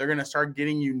 They're going to start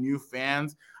getting you new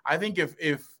fans. I think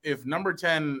if number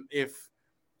 10,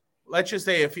 let's just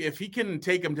say if he can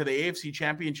take them to the AFC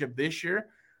Championship this year,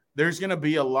 there's going to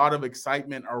be a lot of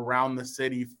excitement around the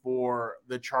city for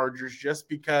the Chargers just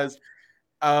because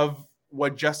of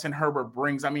what Justin Herbert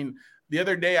brings. I mean, the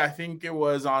other day, I think it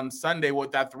was on Sunday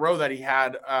with that throw that he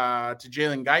had to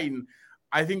Jalen Guyton,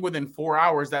 I think within 4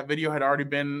 hours, that video had already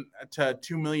been to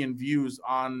 2 million views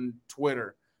on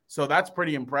Twitter. So that's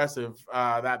pretty impressive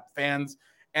that fans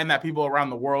and that people around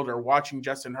the world are watching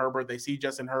Justin Herbert. They see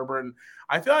Justin Herbert. And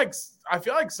I feel like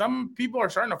some people are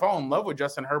starting to fall in love with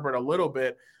Justin Herbert a little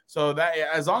bit. So that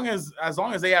as long as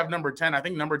they have number 10, I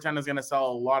think number 10 is going to sell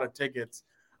a lot of tickets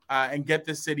and get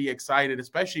this city excited,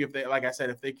 especially if they, like I said,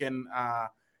 if they can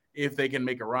if they can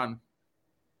make a run.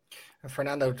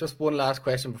 Fernando, just one last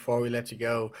question before we let you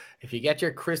go. If you get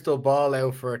your crystal ball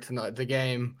out for tonight, the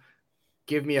game,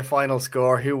 give me a final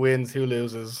score. Who wins? Who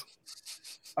loses?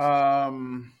 This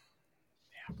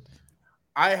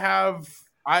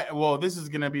is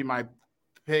gonna be my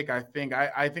pick. I think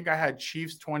I had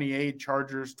Chiefs 28,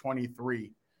 Chargers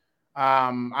 23.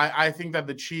 I think that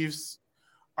the Chiefs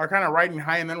are kind of riding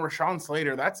high, and then Rashawn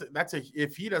Slater.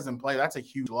 If he doesn't play, that's a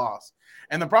huge loss.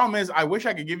 And the problem is, I wish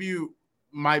I could give you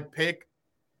my pick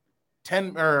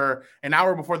 10 or an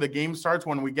hour before the game starts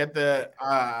when we get the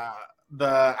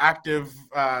active,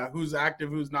 who's active,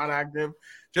 who's not active,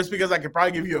 just because I could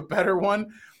probably give you a better one.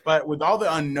 But with all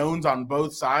the unknowns on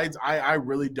both sides, I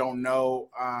really don't know.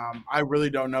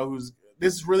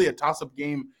 This is really a toss-up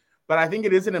game, but I think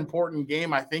it is an important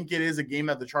game. I think it is a game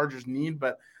that the Chargers need,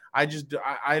 but I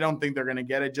don't think they're going to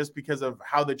get it just because of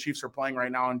how the Chiefs are playing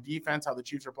right now on defense, how the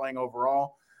Chiefs are playing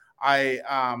overall.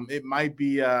 It might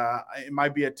be a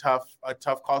tough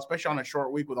call, especially on a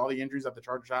short week with all the injuries that the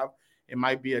Chargers have. It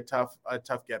might be a tough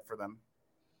get for them.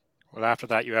 Well, after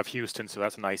that you have Houston, so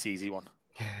that's a nice easy one.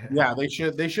 Yeah, they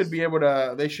should be able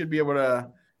to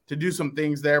do some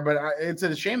things there, but it's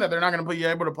a shame that they're not going to be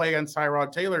able to play against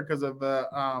Tyrod Taylor because of the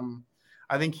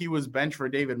I think he was benched for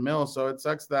David Mills, so it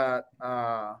sucks that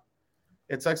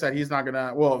he's not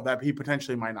gonna. Well, that he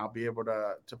potentially might not be able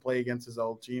to play against his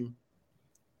old team.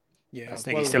 Yeah, I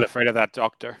think he's still afraid of that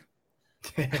doctor.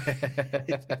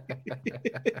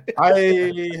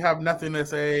 I have nothing to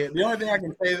say. The only thing I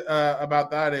can say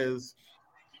about that is,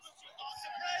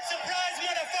 surprise,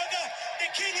 motherfucker! The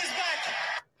king is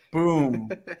back. boom.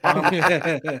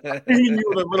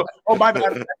 Oh, my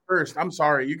bad. First, I'm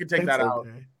sorry. You can take that out.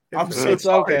 I'm so It's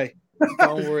sorry. okay.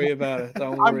 Don't worry about it.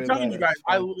 I'm telling you guys,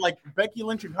 I like Becky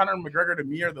Lynch and Conor McGregor. To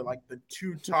me are the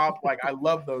two top. I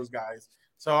love those guys.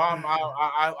 So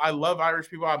I love Irish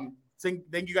people.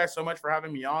 Thank you guys so much for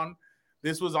having me on.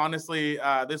 This was honestly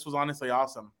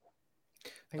awesome.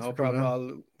 No problem at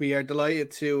all. We are delighted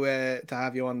to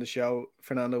have you on the show,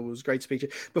 Fernando. It was great to speak to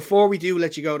you. Before we do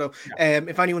let you go, though,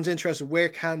 if anyone's interested, where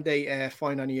can they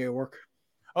find any of your work?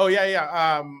 Oh,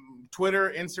 yeah.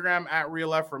 Twitter, Instagram at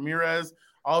Real F Ramirez.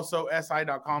 Also,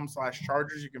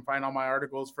 si.com/Chargers. You can find all my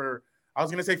articles I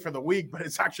was going to say for the week, but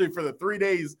it's actually for the 3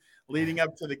 days leading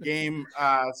up to the game.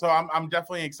 So I'm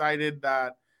definitely excited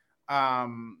that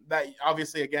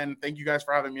obviously, again, thank you guys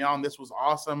for having me on. This was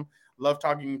awesome. Love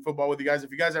talking football with you guys.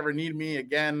 If you guys ever need me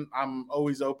again, I'm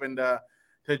always open to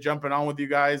jumping on with you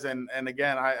guys. And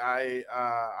again, I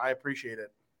appreciate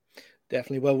it.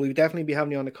 Definitely. Well, we'll definitely be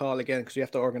having you on the call again because we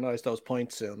have to organize those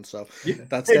points soon. So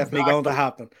that's definitely going to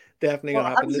happen. Definitely going to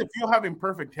happen. How does it feel having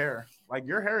perfect hair? Like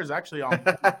your hair is actually on.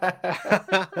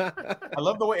 I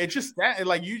love the way it just stands.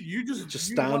 Like you just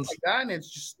stands like that, and it's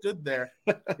just stood there.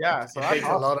 Yeah, so it takes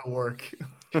a lot of work.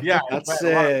 Yeah,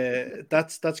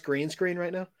 that's green screen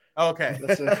right now. Okay.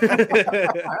 Is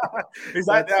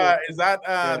that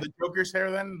the Joker's hair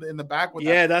then in the back?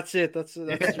 That's it. That's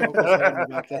Joker's hair in the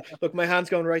back there. Look, my hand's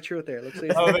going right through it there. Let's see.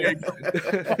 Oh, there you go.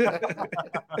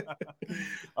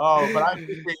 But I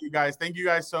appreciate you guys. Thank you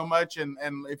guys so much. And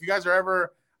if you guys are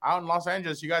ever out in Los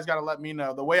Angeles, you guys got to let me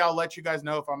know. The way I'll let you guys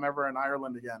know if I'm ever in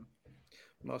Ireland again.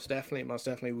 Most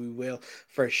definitely we will,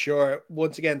 for sure.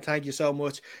 Once again, thank you so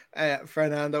much,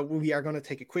 Fernando. We are going to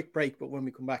take a quick break, but when we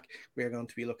come back, we are going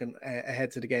to be looking ahead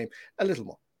to the game a little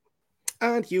more.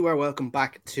 And you are welcome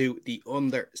back to the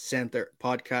Under Center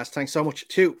podcast. Thanks so much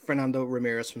to Fernando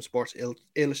Ramirez from Sports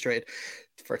Illustrated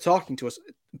for talking to us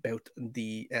about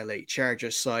the LA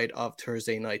Chargers side of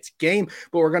Thursday night's game.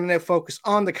 But we're going to now focus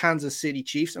on the Kansas City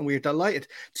Chiefs, and we're delighted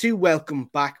to welcome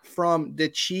back from the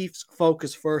Chiefs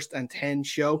Focus First and 10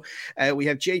 show. We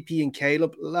have JP and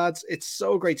Caleb. Lads, it's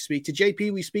so great to speak to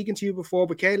JP. We've spoken to you before,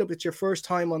 but Caleb, it's your first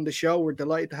time on the show. We're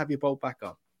delighted to have you both back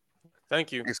on.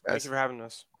 Thank you. Thanks, guys. Thank you for having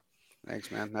us.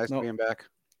 Thanks, man. Nice being back.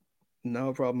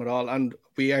 No problem at all. And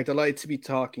we are delighted to be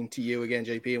talking to you again,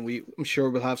 JP. And I'm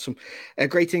sure we'll have some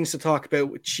great things to talk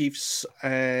about with Chiefs now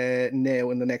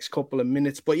in the next couple of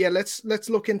minutes. But yeah, let's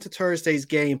look into Thursday's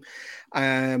game.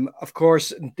 Of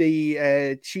course,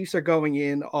 the Chiefs are going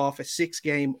in off a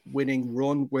 6-game winning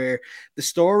run, where the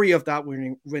story of that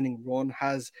winning run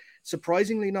has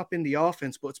surprisingly not been the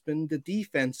offense, but it's been the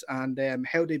defense and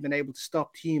how they've been able to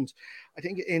stop teams. I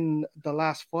think in the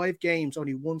last 5 games,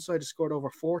 only one side has scored over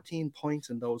 14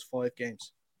 points in those 5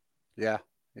 games. Yeah,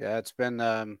 it's been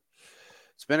a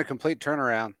complete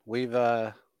turnaround. We've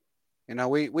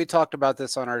we talked about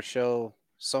this on our show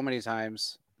so many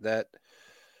times that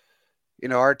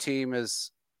our team is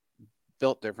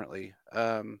built differently.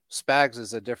 Spags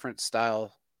is a different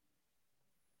style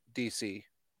DC.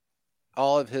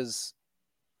 all of his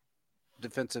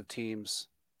defensive teams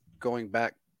going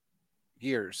back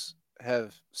years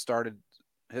have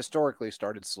historically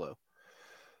started slow.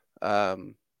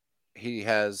 He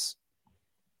has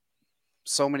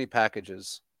so many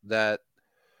packages that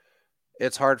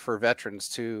it's hard for veterans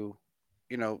to,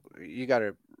 you got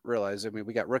to realize,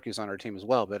 we got rookies on our team as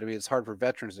well, but it's hard for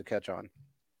veterans to catch on.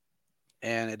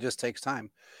 And it just takes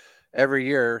time. Every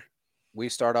year we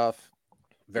start off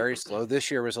very slow.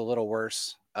 This year was a little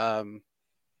worse.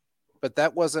 But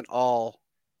that wasn't all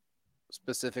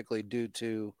specifically due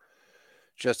to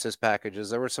just his packages.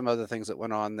 There were some other things that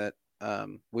went on that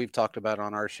we've talked about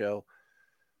on our show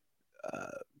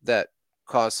that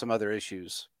caused some other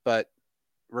issues. But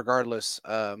regardless,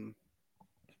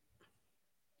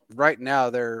 right now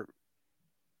they're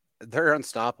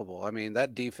unstoppable.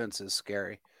 That defense is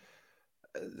scary.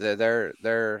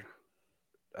 They're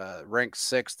ranked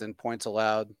 6th in points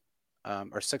allowed,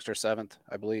 or 6th or 7th,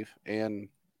 I believe, and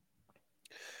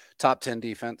top 10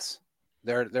 defense.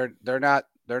 They're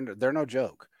no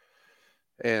joke.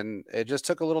 And it just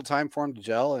took a little time for him to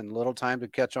gel and a little time to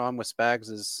catch on with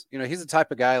Spags. He's the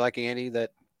type of guy like Andy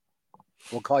that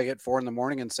will call you at 4 a.m.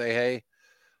 and say, "Hey,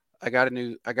 I got a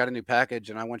new package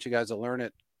and I want you guys to learn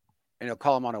it." And he'll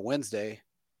call him on a Wednesday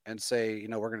and say,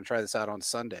 "We're going to try this out on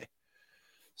Sunday."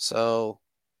 So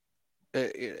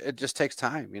it just takes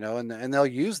time, and they'll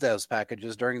use those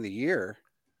packages during the year,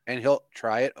 and he'll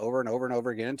try it over and over and over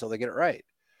again until they get it right.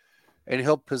 And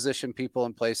he'll position people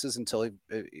in places until he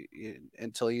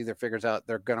either figures out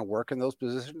they're going to work in those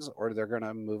positions or they're going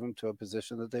to move them to a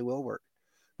position that they will work.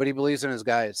 But he believes in his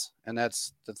guys, and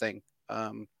that's the thing.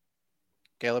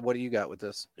 Caleb, what do you got with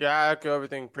this? Yeah, I echo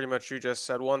everything pretty much you just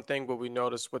said. One thing what we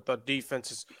noticed with the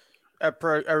defense is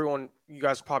everyone, you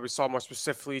guys probably saw more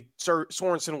specifically,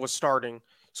 Sorensen was starting.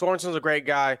 Sorensen's a great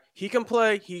guy. He can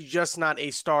play. He's just not a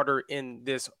starter in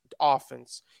this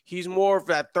offense. He's more of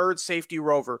that third safety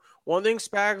rover. One thing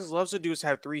Spags loves to do is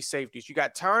have 3 safeties. You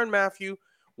got Tyrann Mathieu,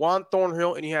 Juan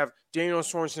Thornhill, and you have Daniel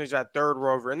Sorensen as that third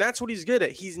rover. And that's what he's good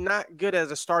at. He's not good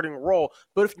as a starting role.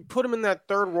 But if you put him in that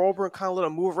third rover and kind of let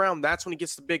him move around, that's when he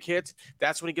gets the big hits.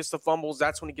 That's when he gets the fumbles.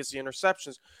 That's when he gets the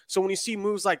interceptions. So when you see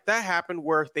moves like that happen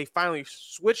where they finally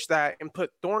switch that and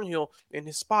put Thornhill in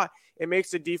his spot, it makes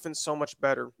the defense so much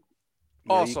better.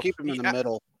 Yeah, also, you keep him in the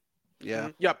middle. Yeah.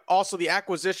 Yep. Also, the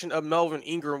acquisition of Melvin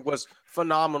Ingram was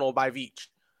phenomenal by Veach.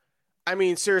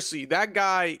 Seriously, that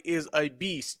guy is a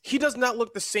beast. He does not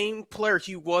look the same player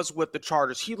he was with the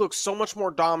Chargers. He looks so much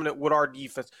more dominant with our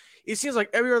defense. It seems like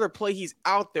every other play he's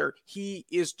out there, he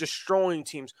is destroying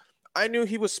teams. I knew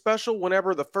he was special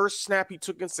whenever the first snap he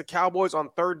took against the Cowboys on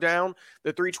 3rd down,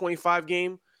 the 325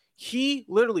 game. He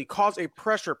literally caused a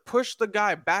pressure, pushed the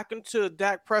guy back into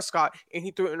Dak Prescott, and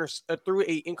he threw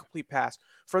a incomplete pass.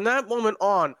 From that moment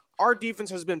on, our defense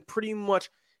has been pretty much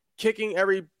kicking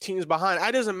every team's behind.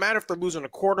 It doesn't matter if they're losing a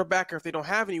quarterback or if they don't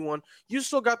have anyone. You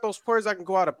still got those players that can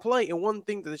go out and play. And one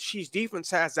thing that the Chiefs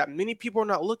defense has that many people are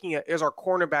not looking at is our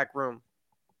cornerback room.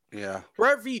 Yeah.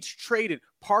 Brett Veach traded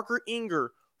Parker Ehinger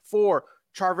for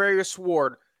Charvarius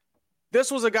Ward. This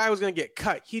was a guy who was going to get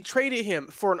cut. He traded him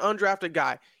for an undrafted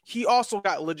guy. He also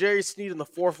got L'Jarius Sneed in the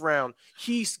 4th round.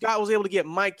 Was able to get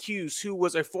Mike Hughes, who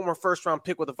was a former 1st-round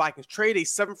pick with the Vikings. Traded a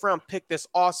 7th-round pick this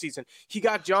offseason. He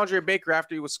got DeAndre Baker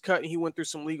after he was cut, and he went through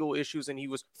some legal issues, and he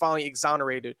was finally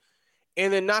exonerated.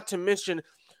 And then not to mention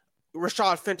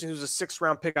Rashad Fenton, who's a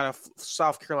 6th-round pick out of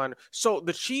South Carolina. So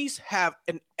the Chiefs have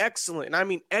an excellent, and I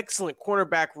mean excellent,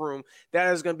 cornerback room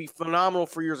that is going to be phenomenal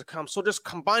for years to come. So just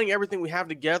combining everything we have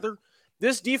together,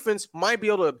 this defense might be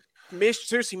able to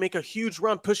seriously make a huge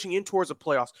run pushing in towards the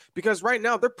playoffs, because right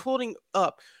now they're putting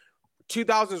up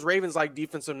 2000s Ravens-like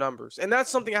defensive numbers, and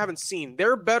that's something I haven't seen.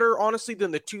 They're better, honestly,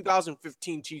 than the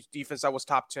 2015 Chiefs defense that was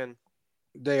top 10.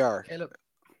 They are. Caleb,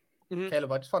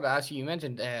 I just wanted to ask you, you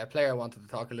mentioned a player I wanted to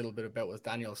talk a little bit about was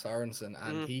Daniel Sorensen,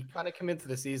 and he kind of came into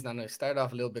the season and it started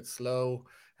off a little bit slow,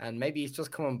 and maybe he's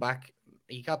just coming back.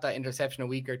 He got that interception a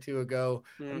week or two ago,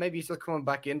 and maybe he's just coming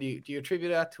back in. Do you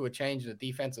attribute that to a change in the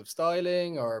defensive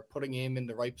styling or putting him in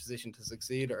the right position to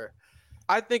succeed? Or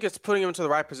I think it's putting him into the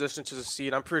right position to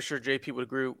succeed. I'm pretty sure JP would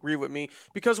agree with me,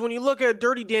 because when you look at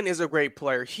Dirty Dan is a great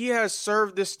player. He has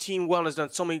served this team well and has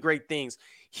done so many great things.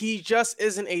 He just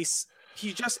isn't a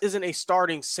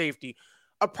starting safety.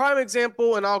 A prime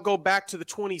example, and I'll go back to the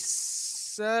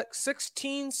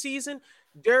 2016 season.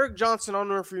 Derek Johnson, I don't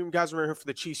know if you guys remember him for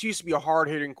the Chiefs. He used to be a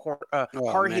hard-hitting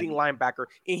linebacker,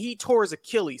 and he tore his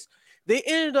Achilles. They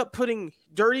ended up putting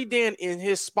Dirty Dan in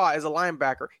his spot as a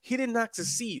linebacker. He did not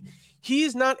succeed. He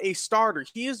is not a starter.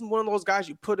 He is one of those guys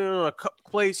you put in a couple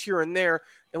plays here and there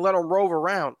and let him rove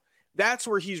around. That's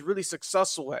where he's really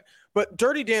successful at. But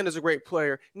Dirty Dan is a great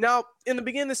player. Now, in the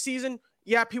beginning of the season,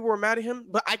 yeah, people were mad at him,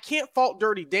 but I can't fault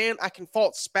Dirty Dan. I can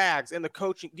fault Spags and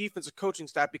the defensive coaching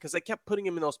staff because they kept putting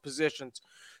him in those positions.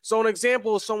 So an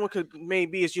example of someone could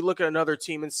maybe is you look at another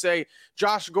team and say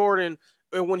Josh Gordon,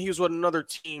 when he was with another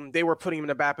team, they were putting him in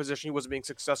a bad position. He wasn't being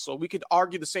successful. We could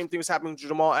argue the same thing was happening to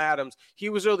Jamal Adams. He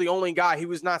was really the only guy. He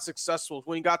was not successful.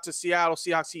 When he got to Seattle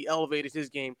Seahawks, he elevated his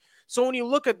game. So when you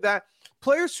look at that,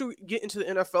 players who get into the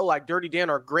NFL like Dirty Dan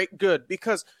are good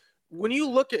because when you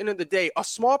look at the end of the day, a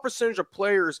small percentage of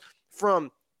players from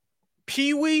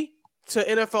Pee-wee to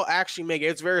NFL actually make it.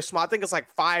 It's very small. I think it's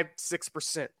like 5-6%.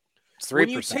 It's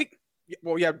 3%.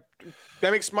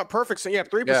 That makes perfect sense. Yeah,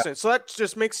 3%. Yeah. So that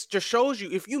just shows you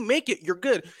if you make it, you're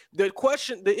good.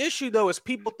 The issue though is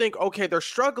people think, okay, they're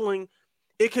struggling.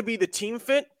 It could be the team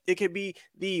fit. It could be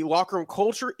the locker room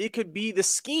culture. It could be the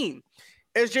scheme.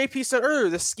 As JP said earlier,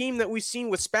 the scheme that we've seen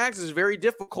with Spags is very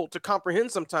difficult to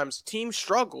comprehend sometimes. Teams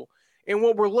struggle. And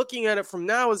what we're looking at it from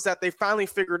now is that they finally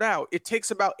figured out. It takes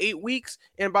about 8 weeks,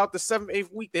 and about the 7th,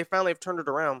 8th week, they finally have turned it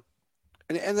around.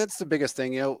 And that's the biggest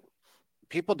thing.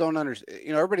 People don't understand.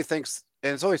 Everybody thinks,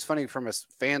 and it's always funny from a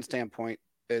fan standpoint,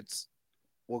 it's,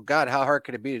 well, God, how hard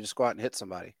could it be to just go out and hit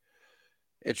somebody?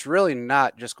 It's really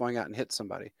not just going out and hit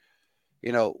somebody.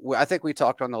 I think we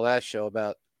talked on the last show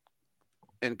about,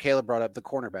 and Caleb brought up the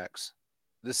cornerbacks.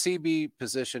 The CB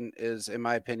position is, in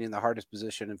my opinion, the hardest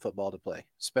position in football to play,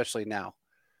 especially now.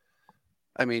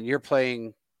 I mean, you're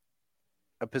playing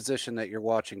a position that you're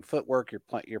watching footwork. You're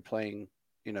playing,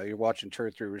 you're watching 2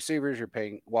 or 3 receivers. You're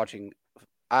watching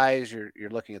eyes. You're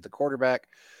looking at the quarterback.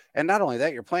 And not only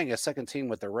that, you're playing a second team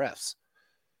with the refs.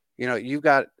 You've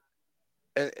got,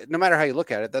 no matter how you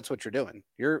look at it, that's what you're doing.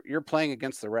 You're playing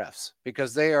against the refs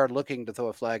because they are looking to throw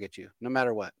a flag at you no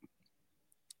matter what.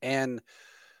 And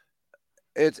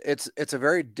it's a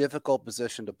very difficult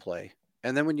position to play.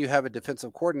 And then when you have a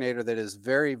defensive coordinator that is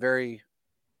very, very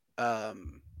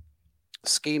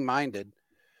scheme minded,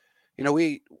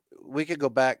 we could go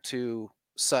back to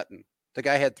Sutton. The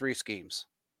guy had 3 schemes.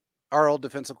 Our old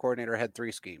defensive coordinator had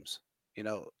 3 schemes. It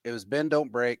was bend,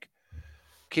 don't break,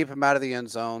 keep him out of the end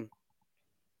zone.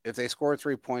 If they score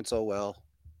 3 points, oh well.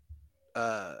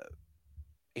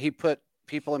 He put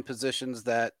people in positions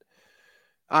that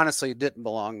honestly didn't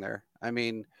belong there. I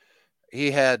mean, he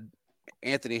had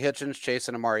Anthony Hitchens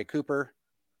chasing Amari Cooper.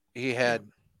 He had,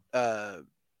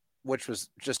 which was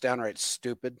just downright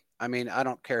stupid. I mean, I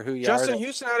don't care who you are. Justin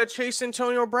Houston had to chase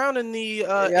Antonio Brown in the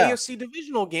AFC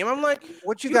divisional game. I'm like,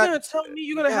 what you're going to tell me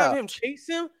you're going to have him chase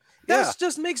him? That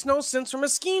just makes no sense from a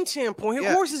scheme standpoint.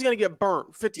 Of course he's going to get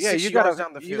burnt 56 yards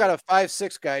down the field. You got a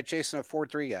 5'6" guy chasing a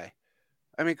 4'3" guy.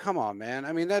 I mean, come on, man.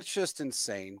 I mean, that's just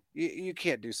insane. You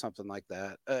can't do something like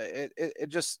that. It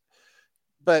just –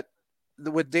 but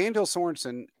with Daniel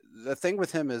Sorensen, the thing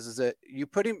with him is that you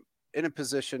put him in a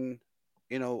position,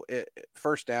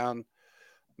 first down,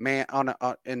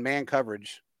 in man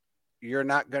coverage, you're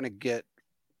not going to get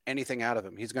anything out of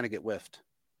him. He's going to get whiffed.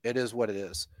 It is what it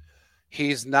is.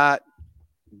 He's not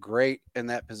great in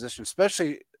that position,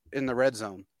 especially in the red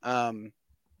zone.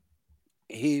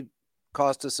 He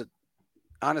cost us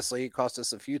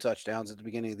a few touchdowns at the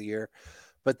beginning of the year,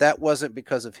 but that wasn't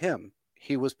because of him.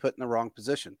 He was put in the wrong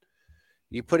position.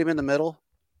 You put him in the middle,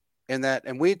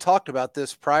 and we talked about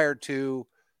this prior to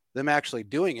them actually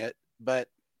doing it, but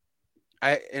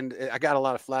I got a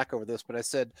lot of flack over this, but I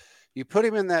said, you put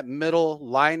him in that middle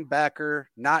linebacker,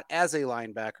 not as a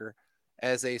linebacker,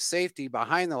 as a safety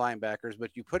behind the linebackers, but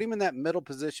you put him in that middle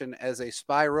position as a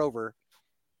spy rover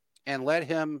and let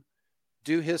him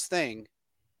do his thing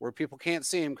where people can't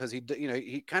see him because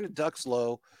he kind of ducks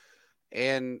low,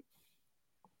 and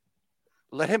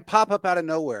let him pop up out of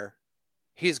nowhere.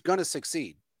 He's going to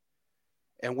succeed.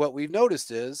 And what we've noticed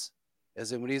is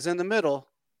that when he's in the middle,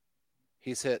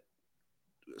 he's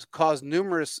caused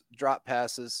numerous drop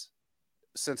passes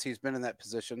since he's been in that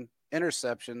position,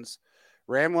 interceptions,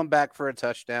 ran one back for a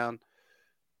touchdown.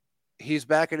 He's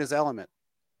back in his element.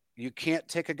 You can't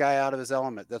take a guy out of his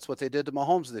element. That's what they did to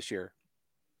Mahomes this year.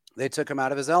 They took him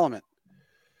out of his element.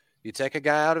 You take a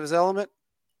guy out of his element,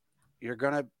 you're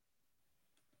going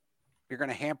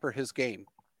to hamper his game.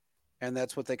 And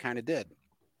that's what they kind of did.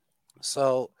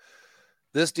 So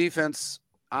this defense,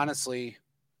 honestly,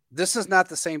 this is not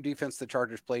the same defense the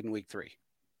Chargers played in week 3.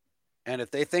 And if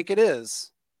they think it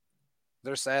is,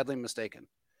 they're sadly mistaken.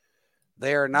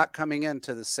 They are not coming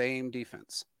into the same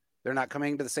defense. They're not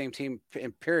coming to the same team,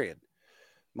 in period.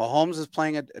 Mahomes is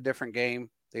playing a different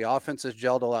game. The offense has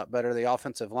gelled a lot better. The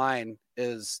offensive line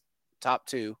is top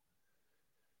 2,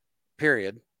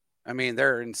 period. I mean,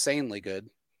 they're insanely good.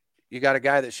 You got a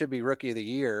guy that should be rookie of the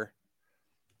year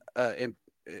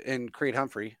in Creed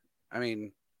Humphrey. I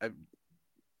mean,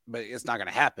 but it's not going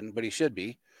to happen, but he should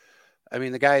be. I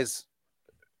mean, the guy's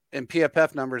in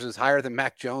PFF numbers is higher than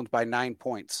Mac Jones by 9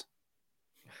 points.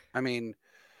 I mean,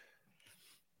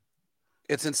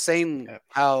 it's insane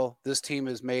how this team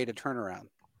has made a turnaround.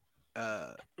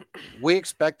 We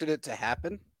expected it to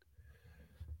happen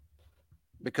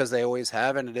because they always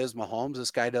have, and it is Mahomes.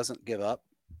 This guy doesn't give up,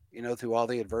 you know, through all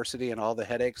the adversity and all the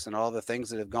headaches and all the things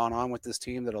that have gone on with this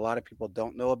team that a lot of people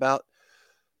don't know about.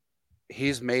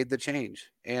 He's made the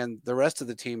change, and the rest of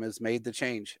the team has made the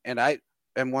change. And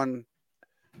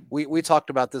we talked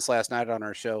about this last night on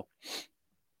our show.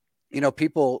 You know,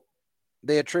 people,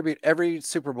 they attribute every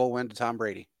Super Bowl win to Tom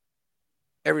Brady.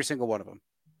 Every single one of them.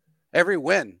 Every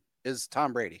win is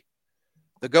Tom Brady.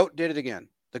 The GOAT did it again.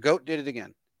 The GOAT did it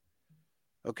again.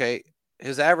 Okay.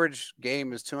 His average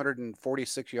game is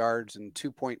 246 yards and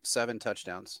 2.7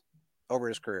 touchdowns over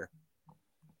his career.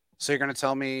 So you're going to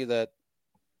tell me that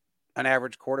an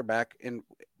average quarterback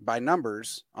by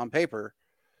numbers on paper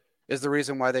is the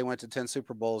reason why they went to 10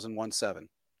 Super Bowls and won 7?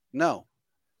 No.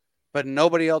 But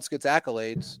nobody else gets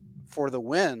accolades for the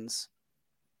wins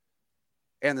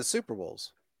and the Super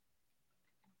Bowls.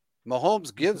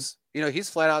 Mahomes gives, you know, he's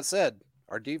flat out said,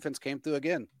 our defense came through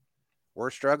again. We're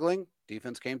struggling.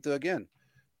 Defense came through again.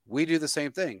 We do the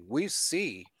same thing. We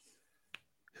see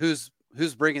who's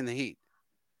bringing the heat.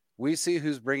 We see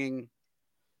who's bringing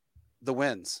the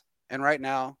wins. And right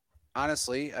now,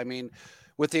 honestly, I mean,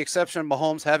 with the exception of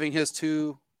Mahomes having his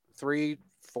 2, 3,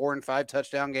 4, and 5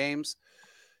 touchdown games,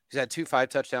 he's had 2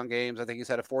 5-touchdown games. I think he's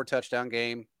had a 4-touchdown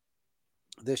game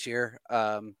this year.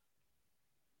 But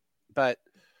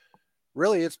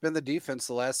really, it's been the defense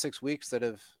the last 6 weeks that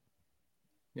have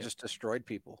just destroyed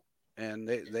people, and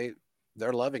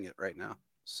they're loving it right now.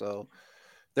 So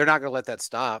they're not going to let that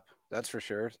stop. That's for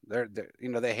sure. They're you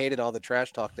know, they hated all the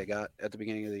trash talk they got at the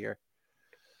beginning of the year.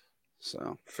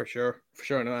 So for sure,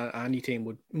 no, any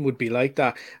team would be like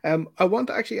that. I want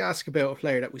to actually ask about a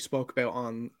player that we spoke about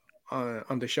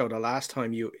on the show the last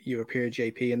time you appeared,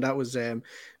 JP, and that was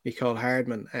Mecole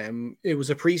Hardman. It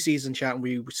was a preseason chat, and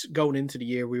we were going into the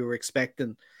year. We were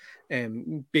expecting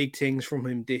big things from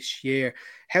him this year.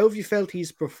 How have you felt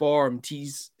he's performed?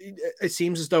 It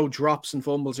seems as though drops and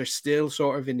fumbles are still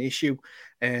sort of an issue,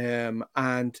 and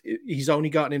he's only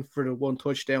gotten in for the 1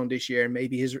 touchdown this year, and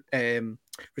maybe his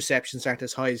receptions aren't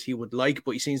as high as he would like,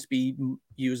 but he seems to be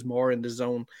used more in the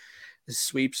zone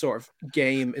sweep sort of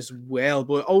game as well.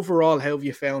 But overall, how have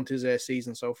you found his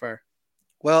season so far?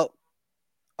 Well,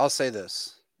 I'll say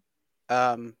this,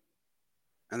 and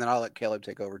then I'll let Caleb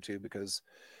take over too, because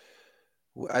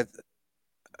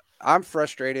I'm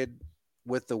frustrated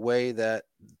with the way that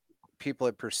people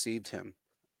have perceived him.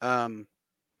 Mecole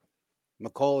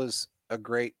is a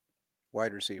great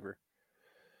wide receiver.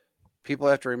 People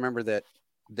have to remember that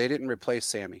they didn't replace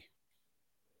Sammy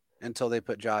until they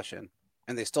put Josh in.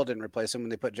 And they still didn't replace him when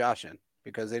they put Josh in,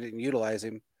 because they didn't utilize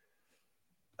him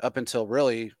up until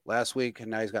really last week, and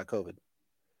now he's got COVID.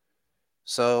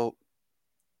 So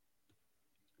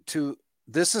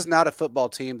this is not a football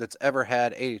team that's ever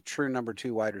had a true number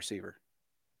 2 wide receiver.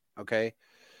 Okay?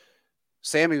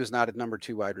 Sammy was not a number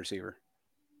 2 wide receiver.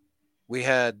 We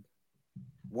had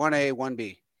 1A,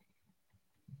 1B.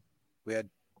 We had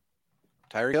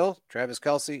Tyreek Hill, Travis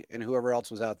Kelce, and whoever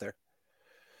else was out there.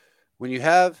 When you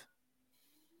have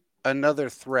another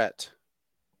threat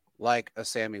like a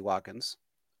Sammy Watkins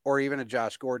or even a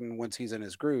Josh Gordon once he's in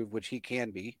his groove, which he can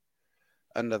be,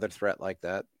 another threat like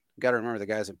that. You got to remember the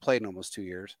guys have played in almost 2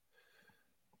 years.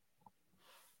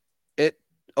 It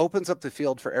opens up the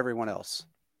field for everyone else.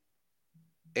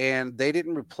 And they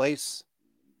didn't replace.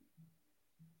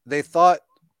 They thought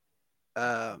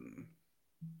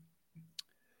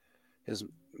his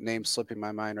name's slipping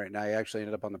my mind right now. He actually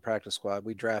ended up on the practice squad.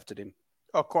 We drafted him.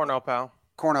 Oh, Cornell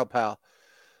Powell.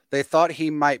 They thought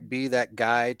he might be that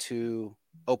guy to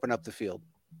open up the field.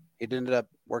 It ended up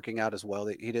working out as well.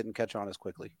 He didn't catch on as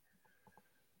quickly.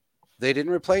 They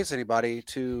didn't replace anybody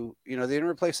they didn't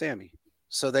replace Sammy.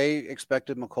 So they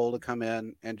expected Mecole to come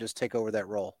in and just take over that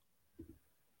role.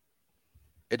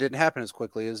 It didn't happen as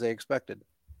quickly as they expected,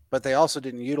 but they also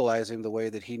didn't utilize him the way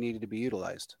that he needed to be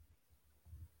utilized.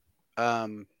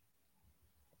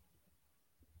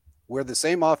 We're the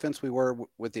same offense we were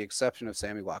with the exception of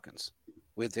Sammy Watkins,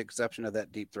 with the exception of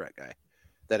that deep threat guy,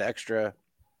 that extra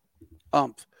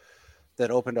umph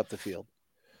that opened up the field,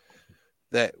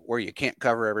 that where you can't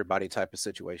cover everybody type of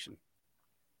situation.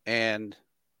 And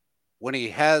when he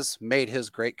has made his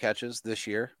great catches this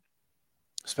year,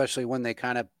 especially when they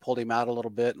kind of pulled him out a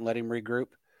little bit and let him regroup,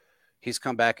 he's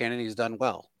come back in and he's done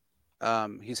well.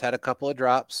 He's had a couple of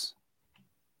drops,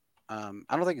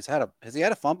 I don't think has he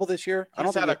had a fumble this year? I don't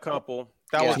He's think had a couple.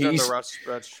 That Yeah. was during the He's- rush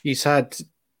stretch. He's had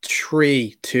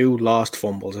two lost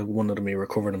fumbles, and one of them he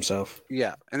recovered himself.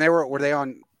 Yeah, and were they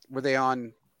on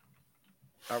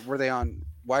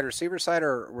wide receiver side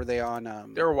or were they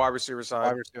on They were wide receiver wide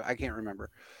side. receiver? I can't remember.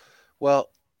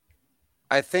 Well,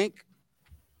 I think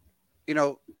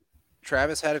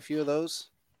Travis had a few of those.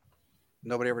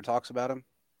 Nobody ever talks about him.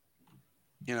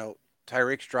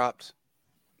 Tyreek's dropped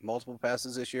multiple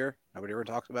passes this year. Nobody ever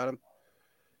talks about him.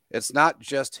 It's not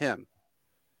just him.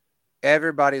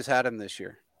 Everybody's had him this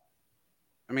year.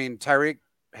 I mean, Tyreek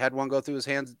had one go through his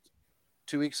hands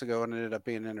 2 weeks ago and ended up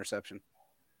being an interception.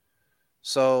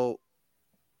 So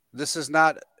this is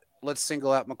not, let's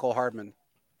single out McCole Hardman,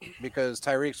 because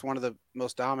Tyreek's one of the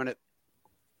most dominant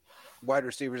wide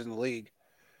receivers in the league,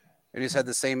 and he's had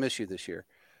the same issue this year.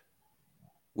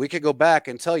 We could go back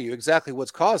and tell you exactly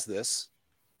what's caused this,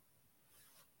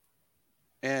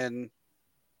 and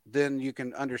then you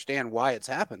can understand why it's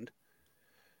happened.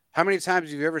 How many times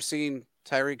have you ever seen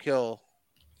Tyreek Hill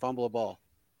fumble a ball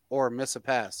or miss a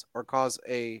pass or cause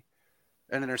an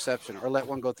interception or let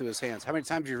one go through his hands? How many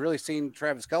times have you really seen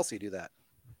Travis Kelce do that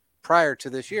prior to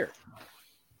this year?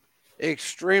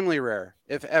 Extremely rare,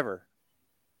 if ever.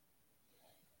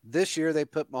 This year, they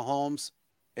put Mahomes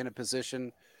in a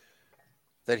position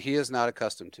that he is not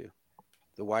accustomed to.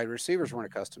 The wide receivers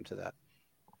weren't accustomed to that.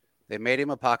 They made him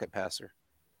a pocket passer.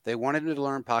 They wanted him to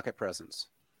learn pocket presence.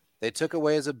 They took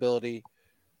away his ability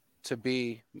to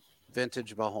be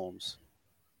vintage Mahomes.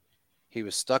 He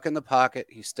was stuck in the pocket.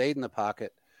 He stayed in the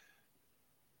pocket.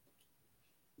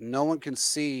 No one can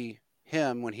see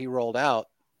him when he rolled out,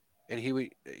 and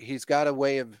he's got a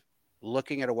way of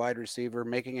looking at a wide receiver,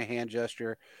 making a hand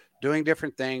gesture, doing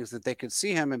different things that they could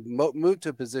see him and move to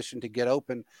a position to get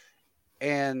open,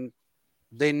 and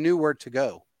they knew where to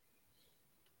go.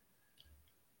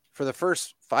 For the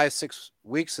first 5-6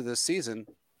 weeks of this season,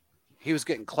 he was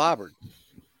getting clobbered.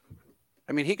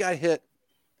 I mean, he got hit.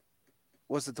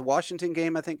 Was it the Washington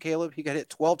game, I think, Caleb? He got hit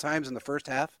 12 times in the first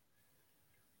half.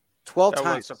 12 That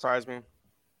wouldn't times. surprise me.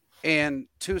 And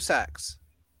 2 sacks.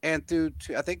 And threw,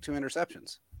 I think, 2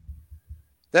 interceptions.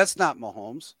 That's not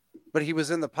Mahomes, but he was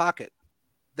in the pocket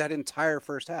that entire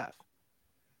first half.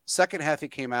 Second half, he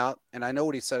came out, and I know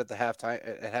what he said at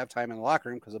halftime in the locker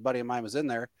room, because a buddy of mine was in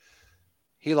there.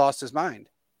 He lost his mind,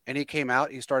 and he came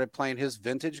out. He started playing his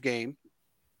vintage game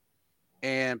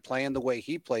and playing the way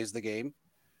he plays the game.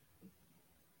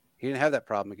 He didn't have that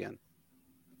problem again,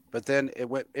 but then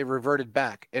it reverted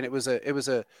back, and it was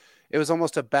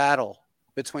almost a battle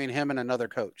between him and another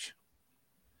coach.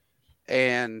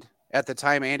 And at the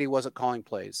time, Andy wasn't calling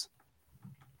plays.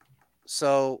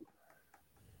 So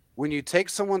when you take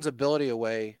someone's ability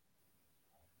away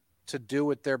to do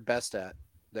what they're best at,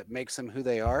 that makes them who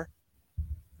they are,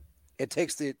 it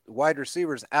takes the wide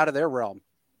receivers out of their realm,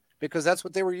 because that's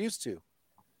what they were used to.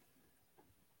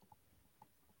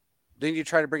 Then you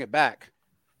try to bring it back,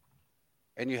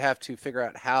 and you have to figure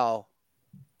out how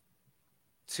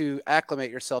to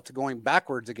acclimate yourself to going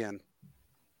backwards again.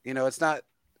 It's not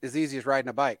as easy as riding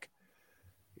a bike.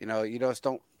 You just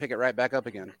don't pick it right back up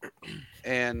again.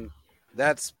 And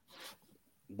that's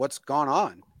what's gone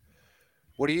on.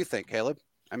 What do you think, Caleb?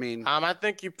 I mean, I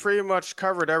think you pretty much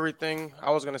covered everything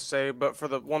I was going to say, but for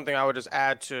the one thing I would just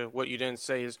add to what you didn't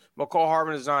say is McCole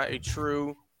Hardman is not a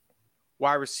true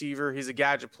wide receiver. He's a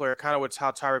gadget player, kind of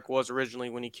how Tyreek was originally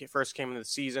when he first came into the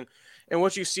season. And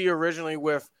what you see originally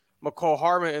with McCole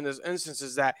Hardman in this instance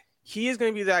is that he is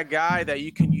going to be that guy that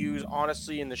you can use,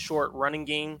 honestly, in the short running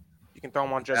game. You can throw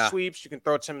him on jet sweeps. You can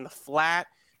throw it to him in the flat,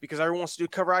 because everyone wants to do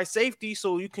cover eye safety,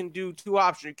 so you can do 2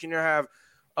 options. You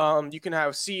can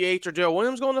have CH or Dale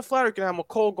Williams go in the flat, or you can have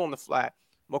McCole go in the flat.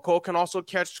 McCole can also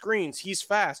catch screens. He's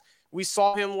fast. We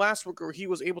saw him last week where he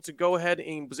was able to go ahead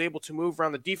and was able to move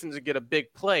around the defense and get a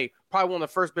big play. Probably one of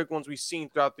the first big ones we've seen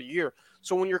throughout the year.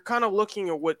 So when you're kind of looking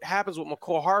at what happens with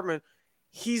McCole Hardman,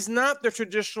 he's not the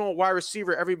traditional wide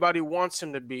receiver everybody wants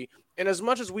him to be. And as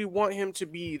much as we want him to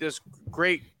be this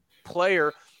great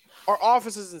player, our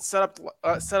offense isn't set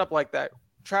up like that.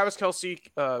 Travis Kelce,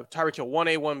 Tyreek Hill,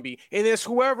 1A, 1B, and it's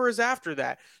whoever is after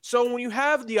that. So when you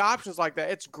have the options like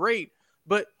that, it's great.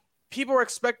 But people are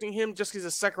expecting him, just because he's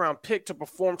a second-round pick, to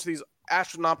perform to these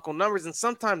astronomical numbers, and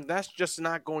sometimes that's just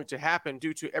not going to happen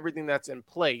due to everything that's in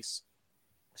place.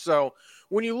 So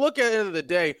when you look at the end of the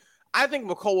day, I think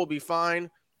McCole will be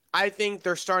fine. I think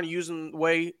they're starting to use him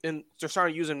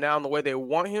now in the way they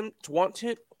want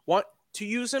to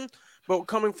use him. But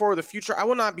coming forward in the future, I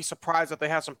would not be surprised if they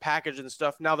have some package and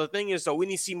stuff. Now, the thing is, though, we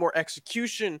need to see more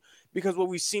execution, because what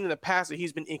we've seen in the past, that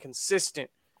he's been inconsistent.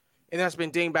 And that's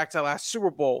been dating back to the last Super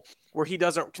Bowl, where he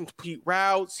doesn't complete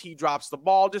routes, he drops the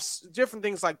ball, just different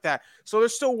things like that. So they're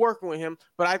still working with him,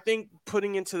 but I think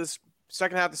putting into this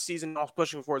second half of the season, also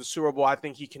pushing for the Super Bowl, I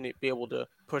think he can be able to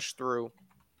push through.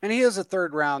 And he is a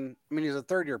he's a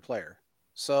third-year player.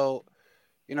 So,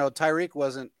 Tyreek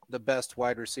wasn't the best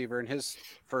wide receiver in his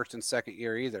first and second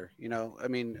year either.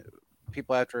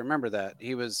 People have to remember that.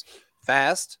 He was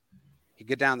fast. He'd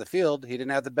get down the field. He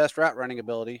didn't have the best route running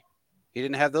ability. He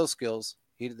didn't have those skills.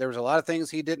 There was a lot of things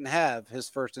he didn't have his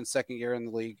first and second year in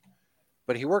the league,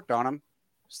 but he worked on them.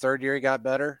 His third year, he got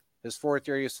better. His fourth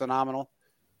year, he was phenomenal,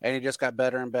 and he just got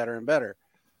better and better and better.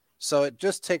 So it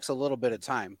just takes a little bit of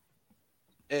time.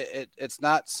 It's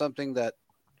not something that,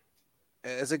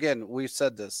 as again, we've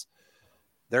said this,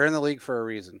 they're in the league for a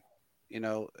reason.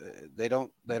 They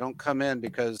don't come in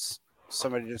because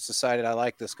somebody just decided, I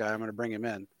like this guy, I'm going to bring him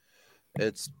in.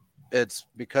 It's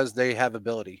because they have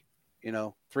ability.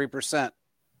 3%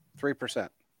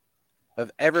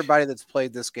 of everybody that's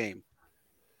played this game.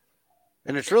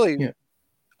 And it's really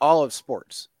all of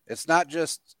sports. It's not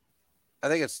just, I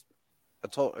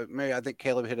think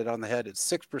Caleb hit it on the head.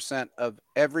 It's 6% of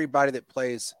everybody that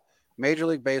plays Major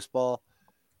League Baseball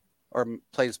or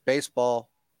plays baseball,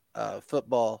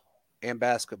 football, and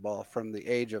basketball from the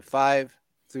age of 5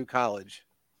 through college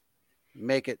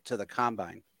make it to the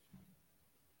combine.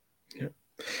 Yeah.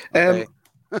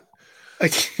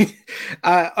 Okay.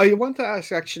 I want to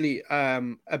ask actually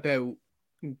about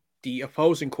the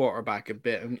opposing quarterback a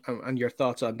bit and your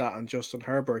thoughts on that, on Justin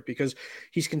Herbert, because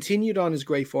he's continued on his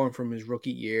great form from his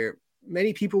rookie year.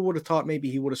 Many people would have thought maybe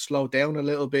he would have slowed down a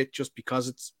little bit just because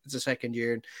it's a second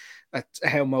year, and that's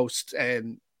how most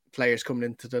players coming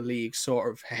into the league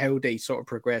how they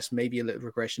progress, maybe a little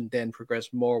regression, then progress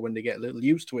more when they get a little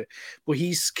used to it. But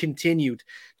he's continued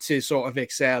to sort of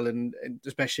excel, and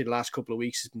especially the last couple of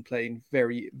weeks, he's been playing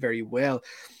very, very well.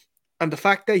 And the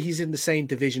fact that he's in the same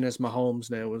division as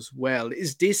Mahomes now as well,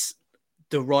 is this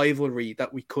the rivalry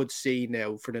that we could see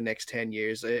now for the next 10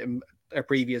 years? Our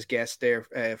previous guest there,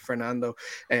 Fernando,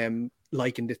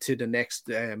 likened it to the next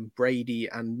Brady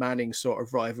and Manning sort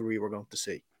of rivalry we're going to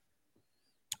see.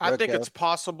 I think it's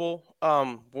possible.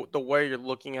 The way you're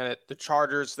looking at it, the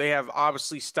Chargers, they have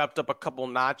obviously stepped up a couple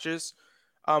notches.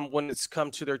 When it's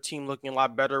come to their team looking a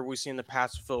lot better. We've seen the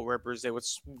past with Phil Rivers. They would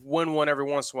win one every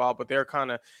once in a while, but they're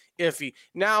kind of iffy.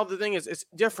 Now, the thing is, it's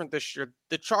different this year.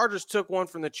 The Chargers took one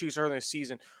from the Chiefs early in the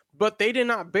season, but they did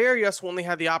not bury us when they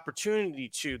had the opportunity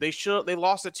to. They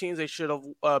lost the teams they should have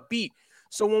beat.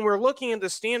 So when we're looking at the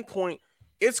standpoint,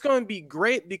 it's going to be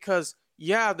great because,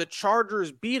 the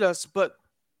Chargers beat us, but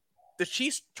the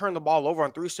Chiefs turned the ball over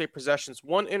on 3 straight possessions,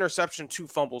 1 interception, 2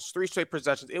 fumbles, 3 straight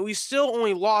possessions. And we still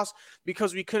only lost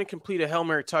because we couldn't complete a Hail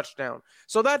Mary touchdown.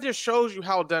 So that just shows you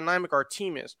how dynamic our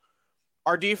team is.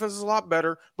 Our defense is a lot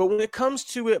better. But when it comes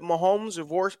to it, Mahomes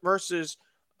versus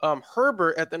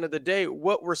Herbert, at the end of the day,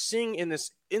 what we're seeing in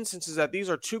this instance is that these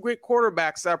are 2 great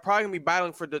quarterbacks that are probably going to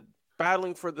be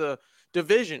battling for the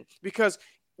division, because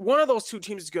one of those 2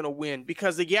 teams is going to win,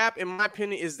 because the gap, in my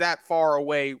opinion, is that far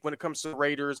away when it comes to the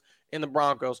Raiders and the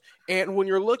Broncos. And when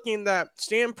you're looking at that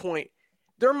standpoint,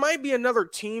 there might be another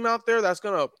team out there that's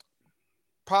going to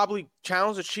probably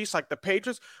challenge the Chiefs, like the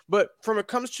Patriots. But from it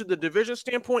comes to the division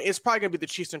standpoint, it's probably going to be the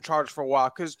Chiefs in charge for a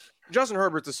while, because Justin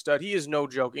Herbert's a stud. He is no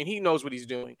joke, and he knows what he's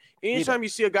doing. Anytime you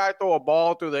see a guy throw a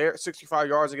ball through the air 65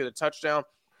 yards and get a touchdown,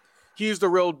 he's the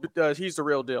real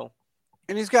deal.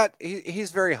 And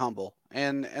he's very humble.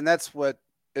 And that's what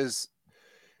is,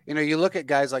 you look at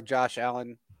guys like Josh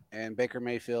Allen and Baker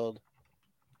Mayfield,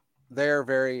 they're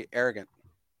very arrogant.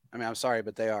 I mean, I'm sorry,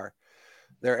 but they are.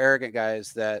 They're arrogant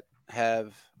guys that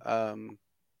have a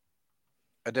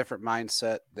different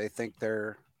mindset. They think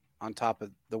they're on top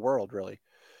of the world, really.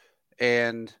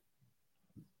 And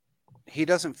he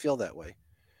doesn't feel that way.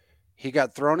 He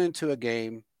got thrown into a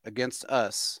game against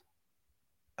us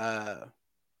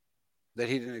that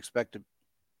he didn't expect to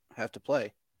have to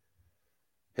play.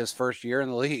 His first year in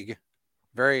the league,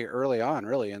 very early on,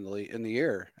 really in the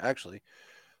year, actually.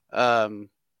 And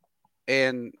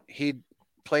he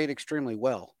played extremely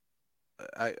well.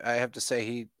 I have to say,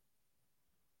 he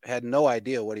had no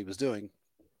idea what he was doing.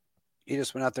 He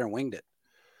just went out there and winged it.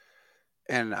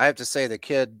 And I have to say, the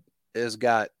kid has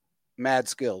got mad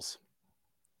skills.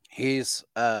 He's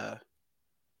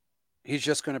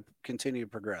just going to continue to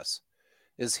progress.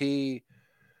 Is he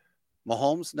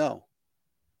Mahomes? No.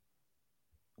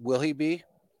 Will he be?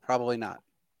 Probably not.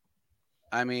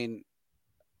 I mean,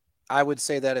 I would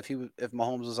say that if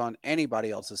Mahomes was on anybody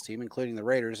else's team, including the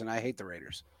Raiders, and I hate the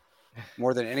Raiders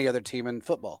more than any other team in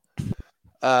football.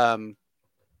 But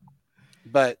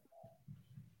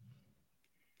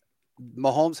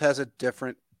Mahomes has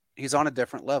he's on a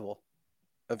different level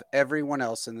of everyone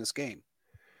else in this game.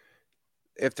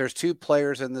 If there's two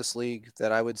players in this league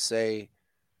that I would say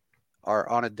are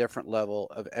on a different level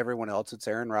of everyone else, it's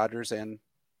Aaron Rodgers and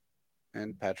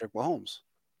Patrick Mahomes.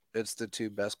 It's the two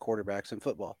best quarterbacks in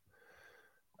football.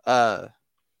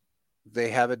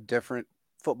 They have a different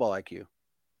football IQ.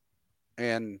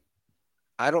 And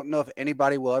I don't know if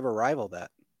anybody will ever rival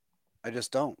that. I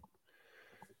just don't.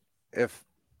 If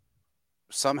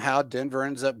somehow Denver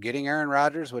ends up getting Aaron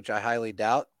Rodgers, which I highly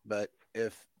doubt, but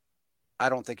I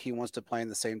don't think he wants to play in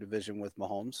the same division with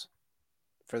Mahomes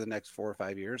for the next 4 or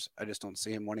 5 years. I just don't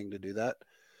see him wanting to do that.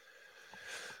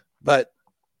 But,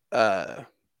 and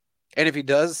if he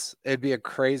does, it'd be a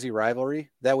crazy rivalry.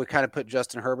 That would kind of put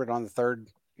Justin Herbert on the third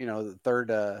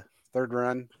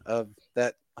run of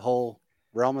that whole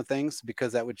realm of things,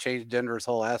 because that would change Denver's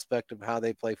whole aspect of how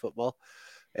they play football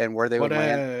and where they would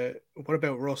land. What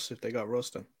about Russ if they got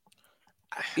Russ then?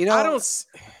 I don't.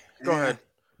 Go ahead.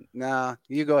 Nah,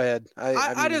 you go ahead.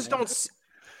 I just don't.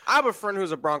 I have a friend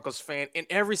who's a Broncos fan, and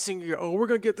every single year, we're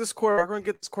gonna get this quarterback, we're gonna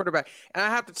get this quarterback, and I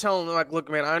have to tell him, like, look,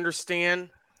 man, I understand,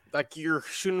 like, you're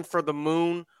shooting for the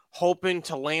moon, hoping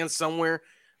to land somewhere,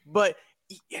 but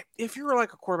if you're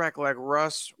like a quarterback like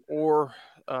Russ or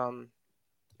Aaron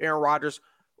Rodgers,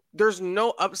 there's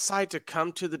no upside to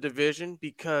come to the division,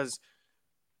 because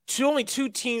only two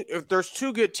teams. If there's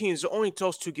two good teams, only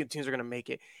those two good teams are gonna make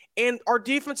it. And our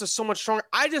defense is so much stronger.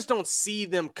 I just don't see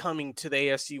them coming to the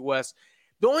AFC West.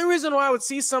 The only reason why I would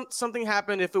see something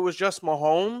happen if it was just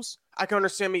Mahomes, I can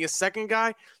understand me a second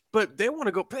guy, but they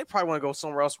probably want to go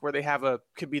somewhere else where they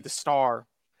could be the star.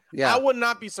 Yeah. I would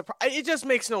not be surprised. It just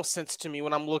makes no sense to me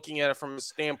when I'm looking at it from a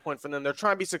standpoint from them. They're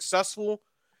trying to be successful.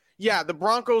 Yeah, the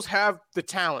Broncos have the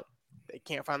talent. They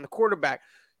can't find the quarterback.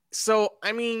 So,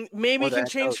 I mean, maybe it can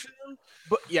change for them.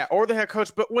 But yeah, or the head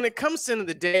coach. But when it comes to the end of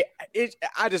the day,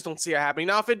 I just don't see it happening.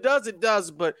 Now, if it does, it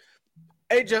does. But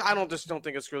I don't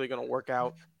think it's really going to work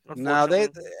out. No,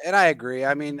 and I agree.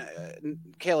 I mean,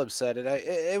 Caleb said it.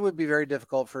 It would be very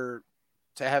difficult to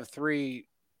have 3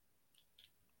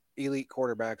 elite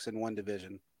quarterbacks in one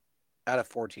division out of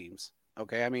 4 teams.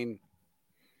 Okay, I mean,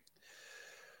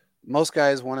 most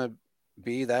guys want to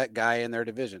be that guy in their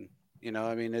division. You know,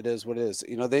 I mean, it is what it is.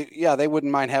 You know, they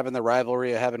wouldn't mind having the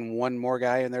rivalry of having one more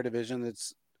guy in their division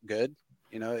that's good.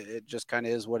 You know, it just kind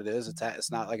of is what it is.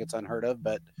 It's not like it's unheard of,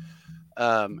 but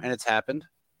and it's happened.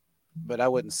 But I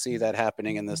wouldn't see that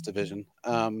happening in this division.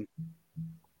 And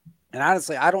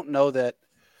honestly, I don't know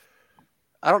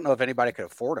if anybody could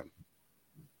afford him.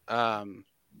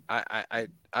 I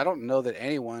don't know that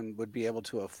anyone would be able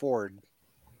to afford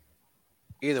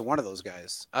either one of those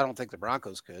guys. I don't think the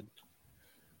Broncos could.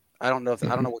 I don't know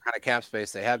what kind of cap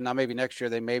space they have. Now, maybe next year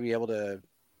they may be able to,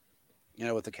 you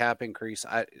know, with the cap increase.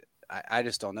 I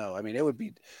just don't know. I mean, it would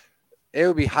be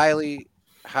highly,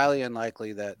 highly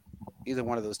unlikely that either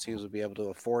one of those teams would be able to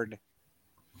afford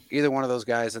either one of those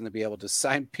guys and to be able to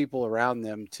sign people around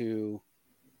them to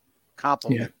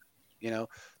complement. Yeah. You know,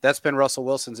 that's been Russell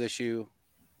Wilson's issue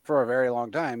for a very long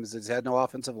time, is he's had no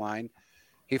offensive line.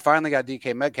 He finally got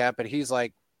DK Metcalf, but he's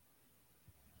like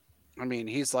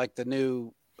the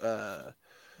new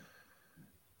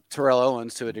Terrell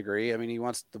Owens to a degree. I mean, he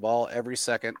wants the ball every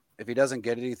second. If he doesn't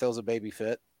get it, he throws a baby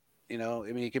fit. You know,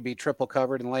 I mean, he could be triple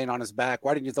covered and laying on his back.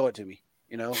 Why didn't you throw it to me?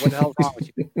 You know, what the hell's wrong with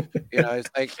you? You know, it's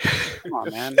like, come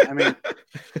on, man. I mean,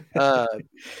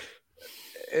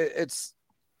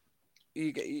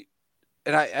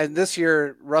 and this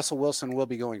year Russell Wilson will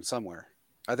be going somewhere.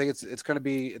 I think it's going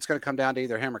to come down to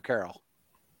either him or Carroll.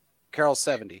 Carroll's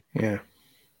 70. Yeah.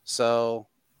 So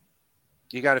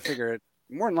you got to figure it.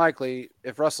 More than likely,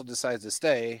 if Russell decides to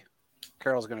stay,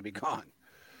 Carroll's going to be gone.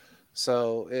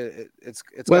 So it's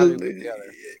well, got to be the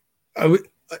other.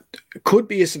 It could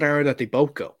be a scenario that they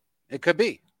both go. It could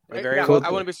be. I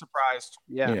wouldn't be surprised.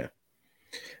 Yeah.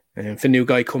 And if a new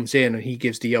guy comes in and he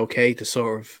gives the okay to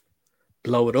sort of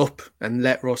blow it up and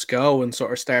let Russ go and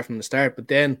sort of start from the start, but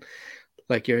then,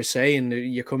 like you're saying,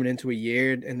 you're coming into a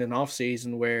year in an off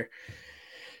season where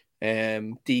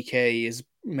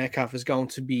Metcalf is going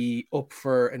to be up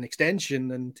for an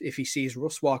extension, and if he sees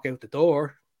Russ walk out the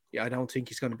door, I don't think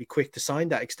he's going to be quick to sign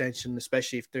that extension,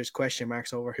 especially if there's question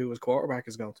marks over who his quarterback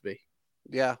is going to be.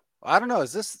 Yeah, I don't know.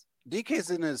 Is this DK's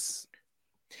in his?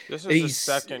 This is his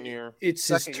second year. It's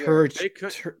second his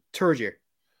third year.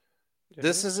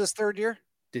 This is his third year.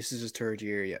 This is his third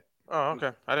year. Yeah. Oh,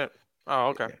 okay. I didn't. Oh,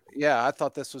 okay. Yeah, I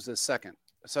thought this was his second,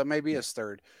 so maybe his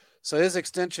third. So his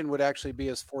extension would actually be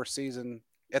his 4th season.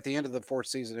 At the end of the 4th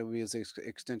season, it would be his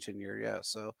extension year. Yeah.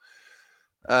 So,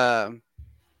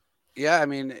 yeah, I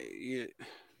mean,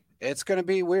 it's going to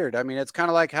be weird. I mean, it's kind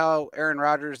of like how Aaron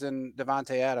Rodgers and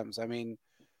Devontae Adams. I mean,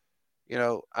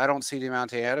 I don't see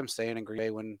Devontae Adams staying in Green Bay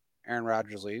when Aaron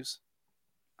Rodgers leaves.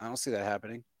 I don't see that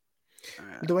happening.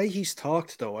 The way he's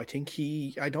talked, though, I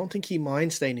don't think he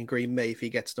minds staying in Green Bay if he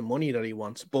gets the money that he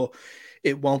wants, but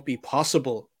it won't be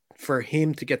possible for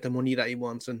him to get the money that he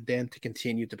wants and then to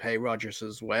continue to pay Rodgers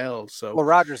as well. So, well,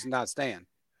 Rodgers is not staying.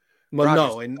 Well,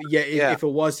 Rodgers, no, and if it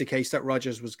was the case that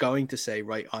Rodgers was going to say,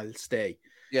 right, I'll stay.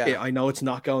 Yeah, I know it's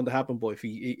not going to happen, but if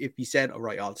he said, all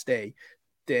right, I'll stay,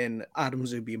 then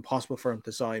Adams would be impossible for him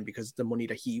to sign because the money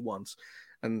that he wants.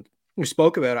 And we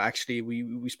spoke about it, actually.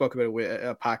 We spoke about it with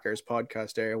a Packers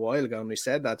podcast there a while ago, and we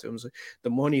said that to him, the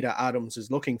money that Adams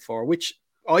is looking for, which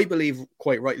I believe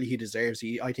quite rightly he deserves.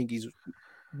 I think he's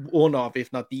one of,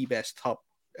 if not the best top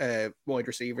wide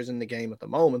receivers in the game at the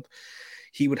moment.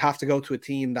 He would have to go to a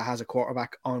team that has a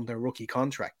quarterback on their rookie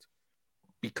contract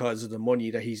because of the money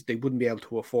that they wouldn't be able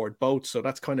to afford both. So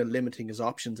that's kind of limiting his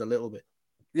options a little bit.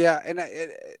 Yeah. And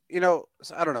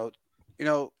I don't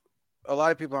know, a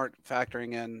lot of people aren't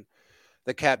factoring in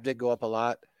the cap did go up a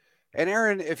lot. And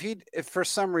Aaron, if for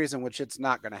some reason, which it's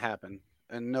not going to happen,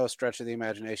 and no stretch of the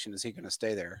imagination is he going to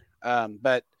stay there.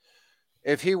 But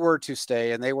if he were to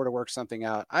stay and they were to work something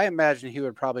out, I imagine he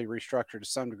would probably restructure to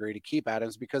some degree to keep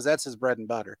Adams because that's his bread and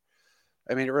butter.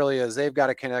 I mean, it really is. They've got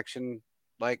a connection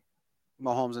like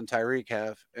Mahomes and Tyreek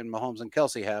have and Mahomes and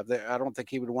Kelsey have. I don't think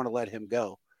he would want to let him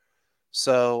go.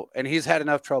 So, and he's had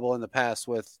enough trouble in the past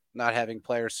with not having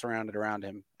players surrounded around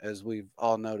him, as we've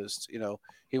all noticed.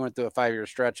 He went through a 5-year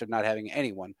stretch of not having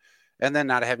anyone and then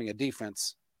not having a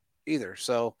defense either.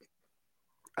 So,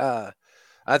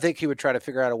 I think he would try to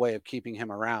figure out a way of keeping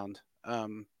him around.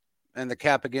 And the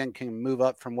cap, again, can move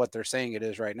up from what they're saying it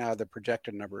is right now, the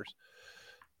projected numbers.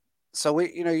 So,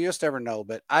 you just never know.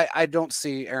 But I don't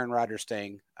see Aaron Rodgers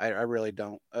staying. I really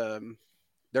don't.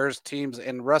 There's teams,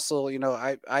 and Russell,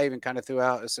 I even kind of threw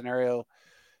out a scenario,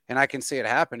 and I can see it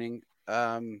happening,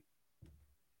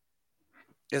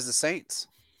 is the Saints.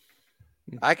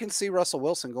 I can see Russell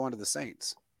Wilson going to the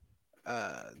Saints.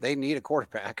 They need a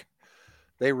quarterback.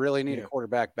 They really need a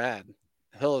quarterback bad.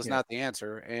 Hill is not the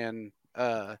answer. And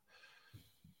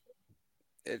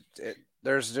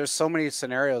there's just so many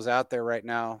scenarios out there right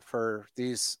now for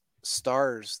these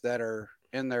stars that are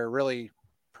in their really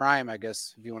prime, I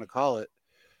guess, if you want to call it,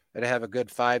 that have a good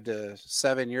 5 to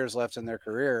 7 years left in their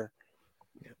career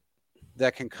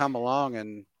that can come along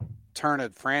and turn a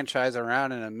franchise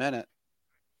around in a minute,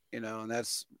 and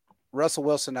that's Russell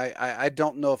Wilson. I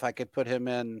don't know if I could put him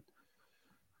in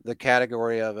the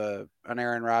category of an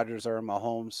Aaron Rodgers or a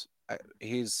Mahomes.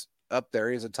 He's up there.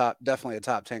 He's definitely a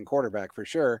top 10 quarterback for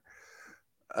sure.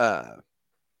 Probably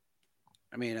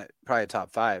a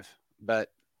top 5,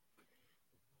 but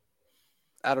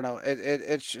I don't know.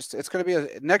 It's going to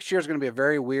be next year is going to be a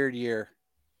very weird year.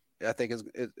 I think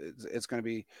it's going to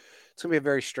be a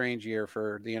very strange year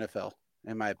for the NFL,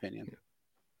 in my opinion.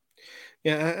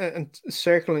 Yeah, and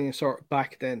circling sort of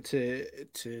back then to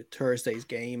Thursday's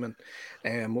game,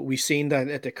 and we've seen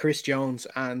that the Chris Jones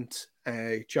and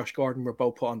Josh Gordon were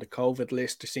both put on the COVID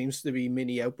list. There seems to be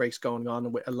mini outbreaks going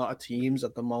on with a lot of teams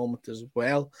at the moment as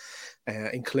well,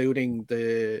 including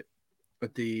the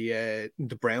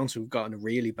Browns, who've gotten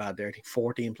really bad there. I think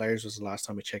 14 players was the last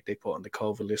time I checked they put on the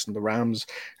COVID list, and the Rams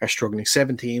are struggling.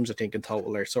 7 teams, I think, in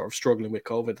total are sort of struggling with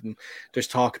COVID, and there's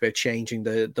talk about changing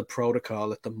the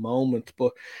protocol at the moment.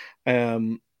 But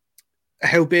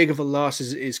how big of a loss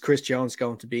is Chris Jones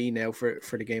going to be now for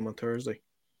the game on Thursday?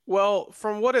 Well,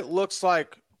 from what it looks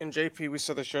like, and JP, we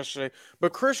said this yesterday,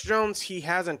 but Chris Jones, he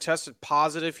hasn't tested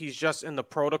positive. He's just in the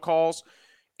protocols.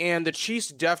 And the Chiefs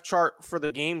depth chart for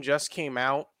the game just came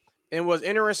out. And what's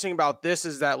interesting about this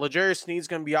is that L'Jarius Sneed's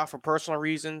going to be out for personal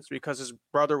reasons because his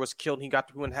brother was killed. And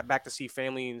he went back to see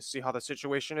family and see how the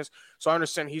situation is. So I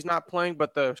understand he's not playing,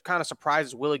 but the kind of surprise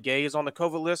is Willie Gay is on the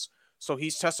COVID list. So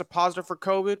he's tested positive for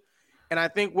COVID. And I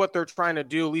think what they're trying to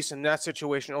do, at least in that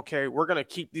situation, okay, we're going to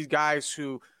keep these guys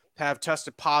who have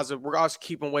tested positive. We're also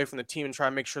keep them away from the team and try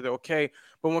to make sure they're okay.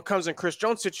 But when it comes in Chris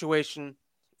Jones' situation,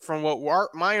 from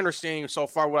what my understanding so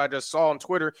far, what I just saw on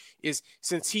Twitter is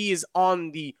since he is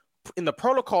in the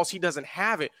protocols, he doesn't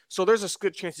have it. So there's a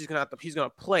good chance he's going to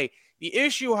play. The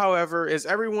issue, however, is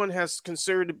everyone has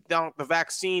considered the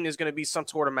vaccine is going to be some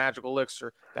sort of magical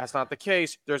elixir. That's not the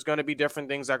case. There's going to be different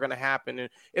things that are going to happen. And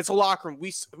it's a locker room.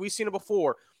 We've seen it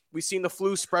before. We've seen the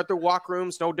flu spread through locker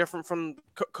rooms, no different from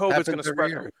COVID's going to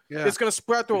spread through. Yeah. It's going to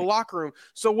spread through a locker room.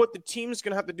 So what the team's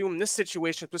going to have to do in this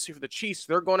situation, especially for the Chiefs,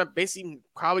 they're going to basically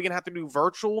probably going to have to do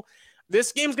virtual.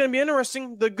 This game's going to be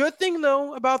interesting. The good thing,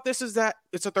 though, about this is that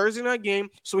it's a Thursday night game,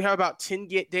 so we have about 10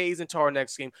 days until our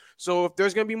next game. So if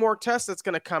there's going to be more tests that's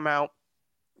going to come out,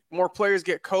 more players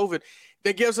get COVID,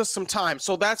 that gives us some time.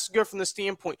 So that's good from the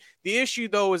standpoint. The issue,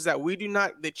 though, is that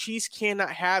the Chiefs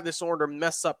cannot have this order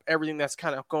mess up everything that's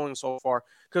kind of going so far,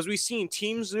 because we've seen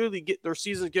teams really get their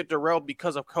seasons get derailed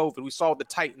because of COVID. We saw with the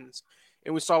Titans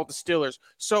and we saw with the Steelers.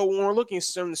 So when we're looking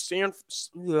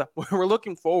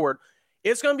forward,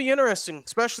 it's going to be interesting,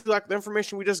 especially like the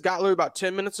information we just got literally about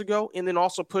 10 minutes ago, and then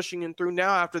also pushing in through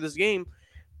now after this game.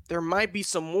 There might be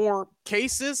some more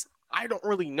cases. I don't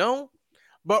really know.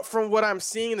 But from what I'm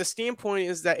seeing, the standpoint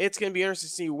is that it's going to be interesting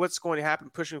to see what's going to happen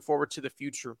pushing forward to the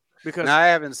future. Because now, I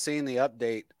haven't seen the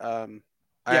update.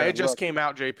 It just came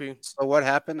out, JP. So what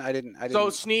happened? I didn't.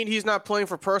 So Snead, he's not playing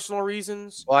for personal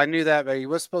reasons. Well, I knew that, but he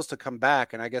was supposed to come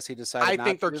back, and I guess he decided. I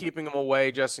think they're keeping him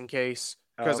away just in case.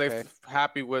 Because they're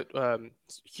happy with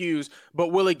Hughes, but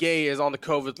Willie Gay is on the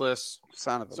COVID list,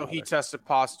 so he tested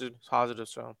positive.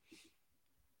 So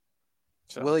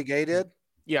Willie Gay did?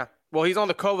 Yeah. Well, he's on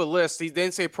the COVID list. He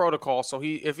didn't say protocol, so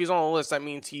if he's on the list, that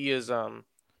means he is.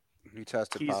 He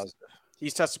tested positive.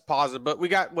 He's tested positive, but we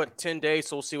got 10 days,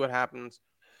 so we'll see what happens.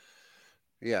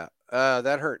 Yeah,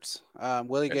 that hurts.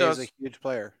 Willie Gay is a huge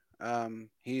player.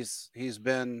 He's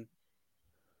been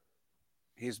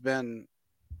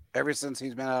ever since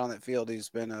he's been out on that field, he's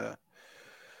been a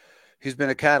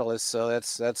catalyst. So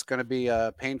that's going to be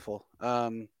painful.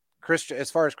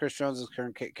 As far as Chris Jones is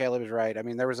concerned, Caleb is right. I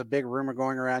mean, there was a big rumor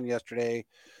going around yesterday,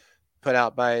 put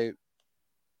out by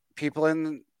people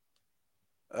in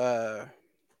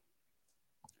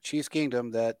Chiefs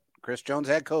Kingdom, that Chris Jones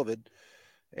had COVID,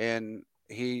 and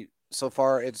so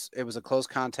far it was a close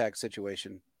contact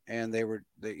situation, and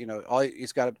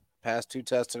he's got to pass 2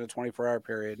 tests in a 24-hour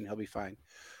period, and he'll be fine.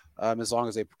 As long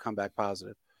as they come back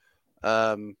positive.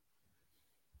 So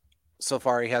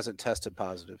far, he hasn't tested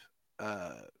positive.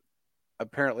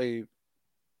 Apparently,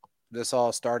 this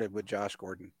all started with Josh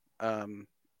Gordon, from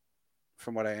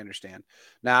what I understand.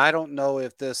 Now, I don't know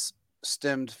if this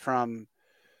stemmed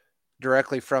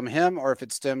directly from him or if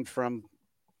it stemmed from,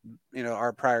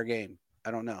 our prior game.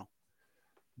 I don't know.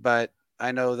 But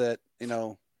I know that,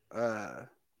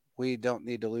 we don't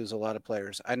need to lose a lot of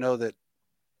players. I know that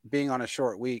being on a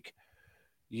short week,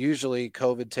 usually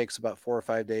COVID takes about 4 or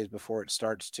 5 days before it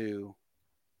starts to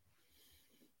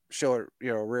show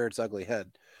rear its ugly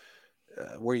head,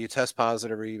 where you test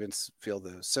positive or even feel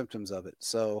the symptoms of it.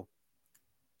 So,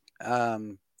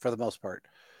 for the most part,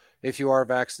 if you are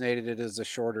vaccinated, it is a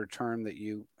shorter term that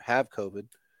you have COVID.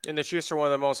 And the Chiefs are one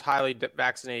of the most highly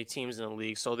vaccinated teams in the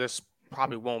league, so this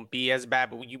probably won't be as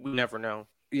bad, but we never know.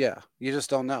 Yeah, you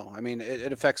just don't know. I mean,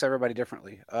 it affects everybody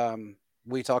differently.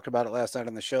 We talked about it last night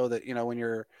on the show that, when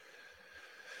you're,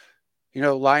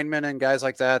 linemen and guys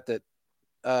like that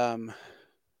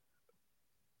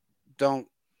don't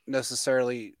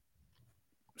necessarily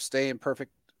stay in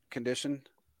perfect condition.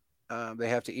 They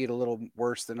have to eat a little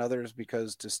worse than others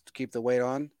because just to keep the weight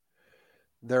on,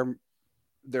 their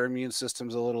immune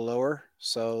system's a little lower.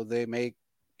 So they may,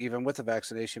 even with the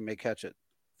vaccination, may catch it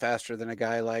faster than a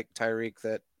guy like Tyreek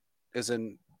that is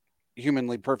in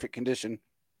humanly perfect condition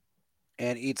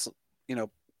and eats,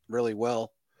 really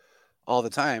well all the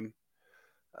time,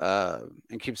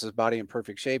 and keeps his body in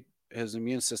perfect shape. His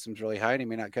immune system's really high and he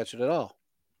may not catch it at all.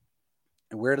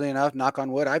 And weirdly enough, knock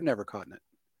on wood, I've never caught it.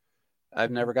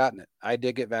 I've never gotten it. I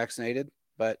did get vaccinated,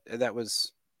 but that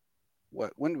was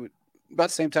about the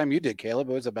same time you did, Caleb.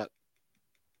 It was about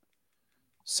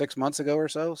 6 months ago or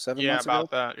so, 7 months ago. Yeah,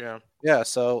 about that, yeah. Yeah,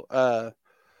 so,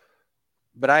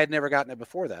 but I had never gotten it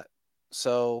before that.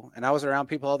 So, and I was around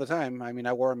people all the time. I mean,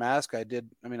 I wore a mask. I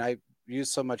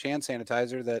used so much hand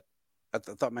sanitizer that I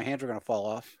thought my hands were going to fall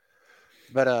off.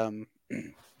 But I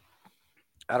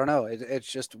don't know. It's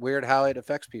just weird how it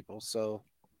affects people. So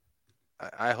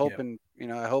I hope,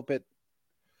 I hope it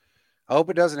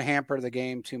doesn't hamper the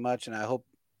game too much. And I hope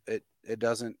it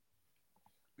doesn't,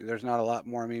 there's not a lot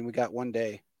more. I mean, we got 1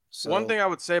 day. So one thing I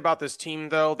would say about this team,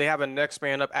 though, they have a next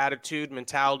man up attitude,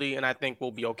 mentality, and I think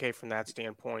we'll be okay from that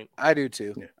standpoint. I do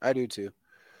too. Yeah. I do too.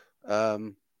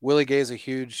 Willie Gay is a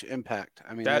huge impact.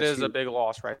 I mean, that is huge. A big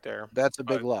loss right there. That's a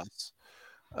big loss.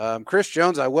 Chris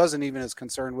Jones, I wasn't even as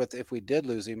concerned with if we did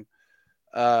lose him,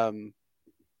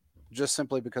 just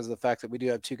simply because of the fact that we do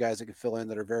have 2 guys that can fill in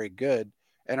that are very good,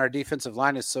 and our defensive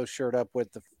line is so shored up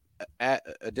with the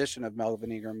addition of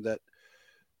Melvin Ingram that,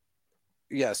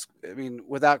 yes, I mean,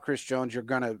 without Chris Jones, you're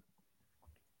gonna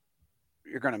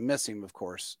miss him, of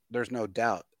course. There's no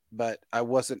doubt. But I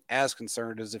wasn't as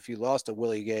concerned as if you lost a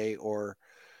Willie Gay or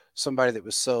somebody that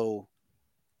was so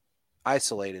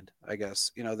isolated, I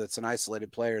guess, that's an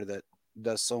isolated player that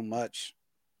does so much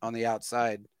on the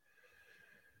outside.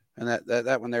 And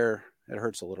that one there, it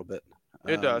hurts a little bit.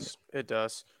 It does. It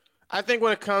does. I think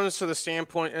when it comes to the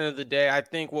standpoint end of the day, I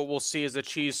think what we'll see is the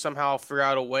Chiefs somehow figure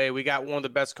out a way. We got one of the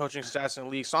best coaching staffs in the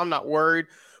league, so I'm not worried.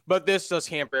 But this does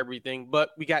hamper everything.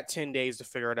 But we got 10 days to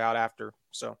figure it out after.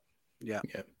 So, yeah.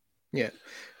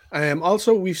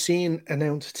 Also, we've seen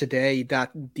announced today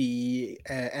that the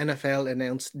NFL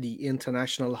announced the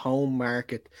international home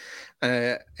market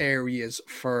areas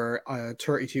for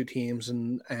 32 teams,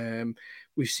 and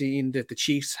we've seen that the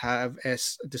Chiefs have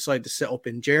decided to set up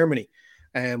in Germany,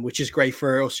 which is great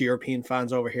for us European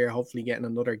fans over here. Hopefully, getting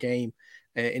another game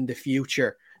in the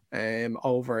future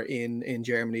over in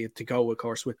Germany to go, of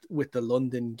course, with the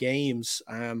London games.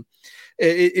 What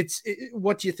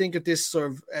do you think of this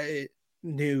sort of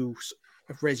new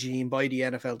regime by the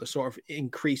NFL to sort of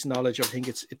increase knowledge? I think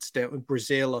it's down in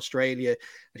Brazil, Australia.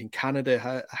 I think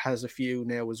Canada has a few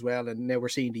now as well, and now we're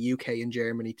seeing the UK and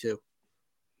Germany too.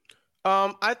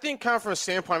 I think kind of from a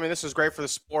standpoint, I mean, this is great for the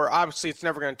sport. Obviously, it's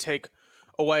never going to take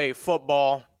away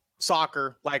football,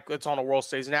 soccer, like it's on the world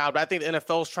stage now. But I think the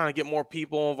NFL is trying to get more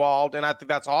people involved, and I think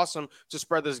that's awesome to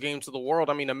spread this game to the world.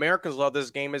 I mean, Americans love this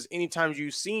game. As anytime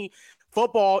you see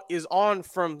football is on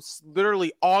from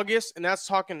literally August, and that's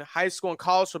talking high school and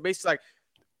college. So basically, like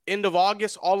end of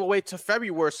August all the way to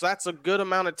February. So that's a good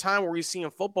amount of time where you're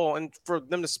seeing football, and for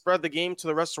them to spread the game to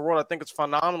the rest of the world, I think it's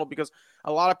phenomenal because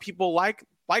a lot of people like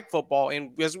football.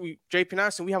 And as JP and I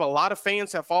said, we have a lot of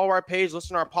fans that follow our page,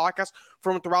 listen to our podcast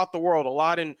from throughout the world. A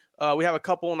lot in, we have a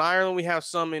couple in Ireland, we have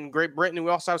some in Great Britain, and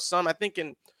we also have some, I think,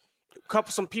 in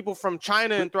some people from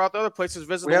China and throughout the other places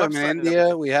visit. We have them in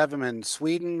India, we have them in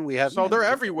Sweden, we have so they're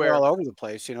everywhere, all over the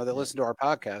place. They listen to our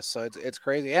podcast, so it's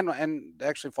crazy, and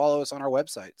actually follow us on our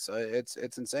website. So it's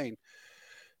insane.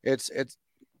 It's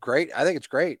great. I think it's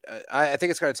great. I think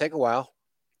it's going to take a while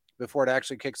before it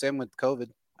actually kicks in with COVID.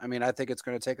 I mean, I think it's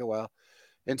going to take a while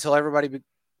until everybody.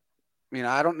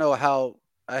 I don't know how.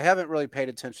 I haven't really paid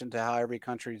attention to how every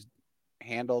country's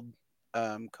handled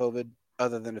COVID,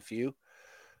 other than a few.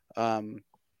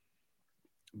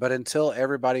 But until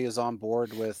everybody is on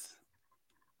board with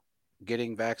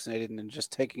getting vaccinated and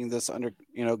just taking this under,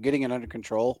 getting it under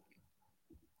control,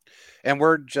 and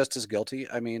we're just as guilty.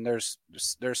 I mean, there's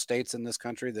states in this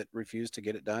country that refuse to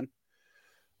get it done.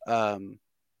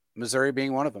 Missouri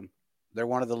being one of them. They're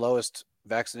one of the lowest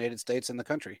vaccinated states in the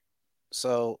country.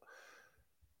 So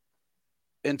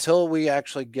until we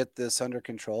actually get this under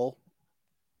control,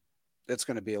 it's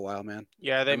going to be a while, man.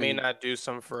 Yeah, they may not do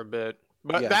some for a bit,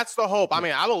 but that's the hope. I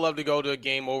mean, I would love to go to a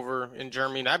game over in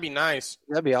Germany. That'd be nice.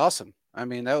 That'd be awesome. I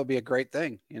mean, that would be a great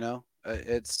thing. It'd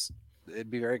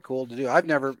be very cool to do. I've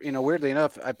never, weirdly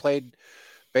enough, I played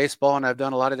baseball and I've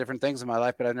done a lot of different things in my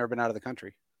life, but I've never been out of the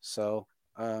country. So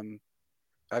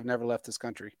I've never left this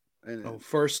country.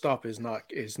 First stop is not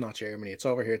Germany. It's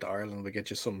over here to Ireland. We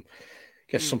get you some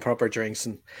proper drinks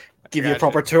and give you a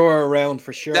proper tour around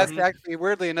for sure. That's actually,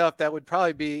 weirdly enough, that would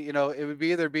probably be, it would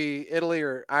either be Italy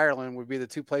or Ireland would be the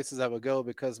two places I would go,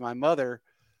 because my mother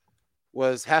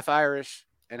was half Irish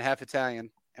and half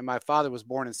Italian, and my father was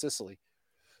born in Sicily.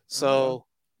 So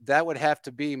that would have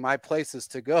to be my places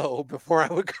to go before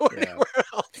I would go anywhere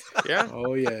else. Yeah.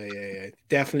 Oh yeah.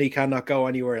 Definitely cannot go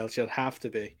anywhere else. You'd have to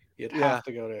be. You'd have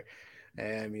to go there.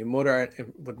 Your mother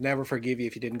would never forgive you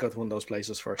if you didn't go to one of those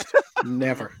places first.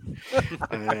 Never.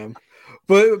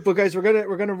 But guys,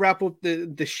 we're gonna wrap up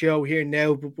the show here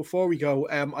now. But before we go,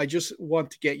 I just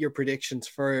want to get your predictions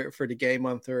for the game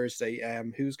on Thursday.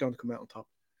 Who's going to come out on top?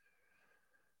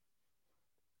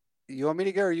 You want me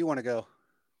to go or you want to go?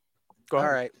 Go ahead.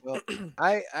 All right. Well,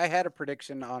 I had a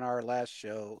prediction on our last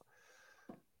show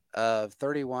of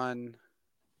 31.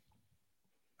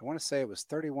 I want to say it was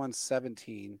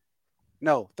 31-17.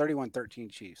 No,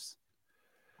 31-13 Chiefs.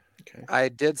 Okay. I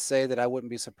did say that I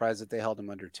wouldn't be surprised if they held them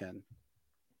under 10.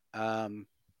 I'm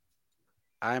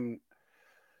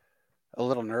a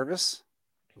little nervous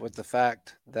with the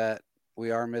fact that we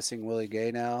are missing Willie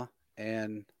Gay now,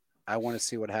 and I want to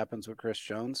see what happens with Chris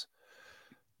Jones.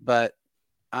 But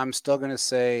I'm still going to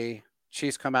say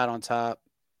Chiefs come out on top.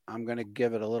 I'm going to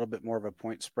give it a little bit more of a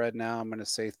point spread now. I'm going to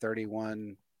say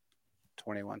 31-21.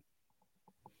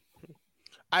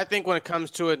 I think when it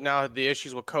comes to it now, the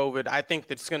issues with COVID, I think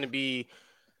that it's going to be,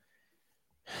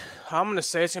 I'm going to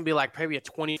say it's going to be like maybe a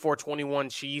 24-21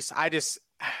 Chiefs. I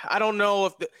don't know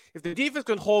if the defense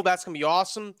can hold, that's going to be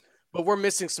awesome, but we're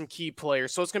missing some key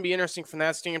players. So it's going to be interesting from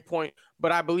that standpoint,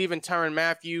 but I believe in Tyrann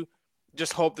Mathieu.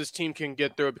 Just hope this team can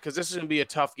get through it, because this is going to be a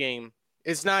tough game.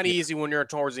 It's not easy when you're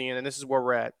towards the end, and this is where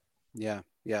we're at. Yeah.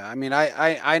 Yeah, I mean,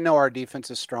 I know our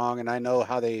defense is strong, and I know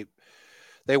how they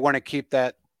want to keep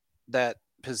that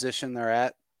position they're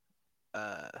at.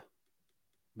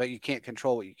 But you can't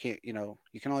control what you can't. You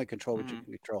can only control what you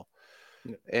can control.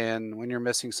 Yeah. And when you're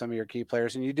missing some of your key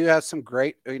players, and you do have some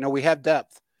great, we have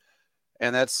depth,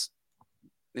 and that's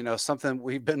something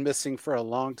we've been missing for a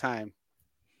long time.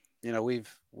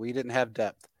 We didn't have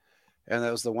depth, and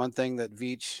that was the one thing that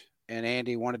Veach and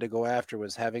Andy wanted to go after,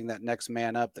 was having that next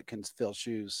man up that can fill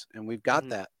shoes, and we've got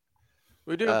that.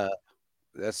 We do.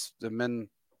 That's been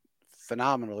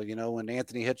phenomenal. When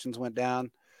Anthony Hitchens went down,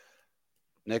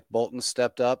 Nick Bolton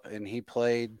stepped up and he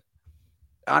played.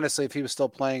 Honestly, if he was still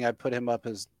playing, I'd put him up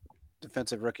as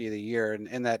defensive rookie of the year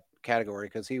in that category,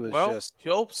 because he was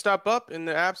he'll step up in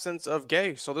the absence of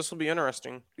Gay, so this will be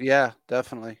interesting. Yeah,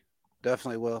 definitely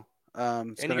will.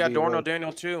 And you got Darnell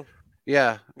Daniel too.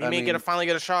 Yeah, he may finally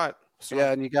get a shot. So.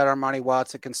 Yeah, and you got Armani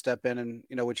Watts that can step in, and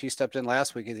which he stepped in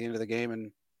last week at the end of the game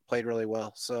and played really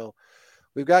well. So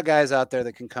we've got guys out there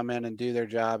that can come in and do their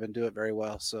job and do it very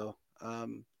well. So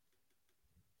I'm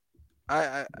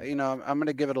going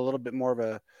to give it a little bit more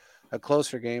of a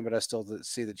closer game, but I still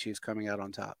see the Chiefs coming out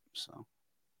on top. So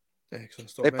excellent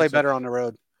stuff. They play better on the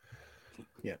road.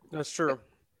 Yeah, that's true.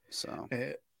 So.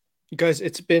 Guys,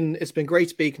 it's been great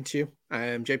speaking to you.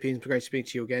 JP, it's been great speaking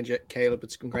to you again, Caleb.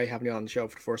 It's been great having you on the show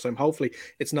for the first time. Hopefully,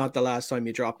 it's not the last time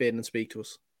you drop in and speak to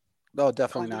us. No,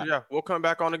 definitely not. Yeah, we'll come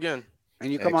back on again. And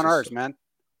you come on ours, man.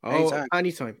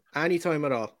 Anytime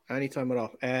at all.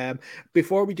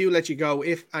 Before we do let you go,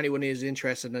 if anyone is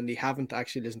interested and they haven't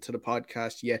actually listened to the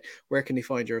podcast yet, where can they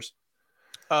find yours?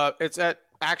 It's at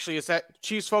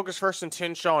Chiefs Focus First and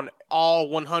 10 show on all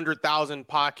 100,000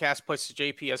 podcast places.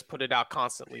 JP has put it out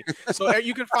constantly, so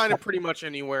you can find it pretty much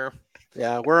anywhere.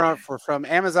 Yeah, we're from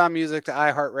Amazon Music to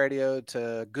iHeartRadio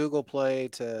to Google Play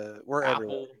to we're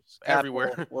everywhere.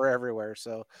 We're everywhere.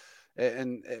 So,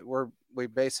 and we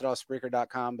base it off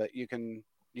Spreaker.com, but you can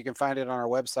find it on our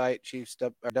website,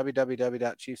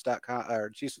 www.chiefs.com or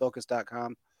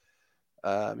chiefsfocus.com.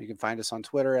 You can find us on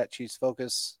Twitter at Chiefs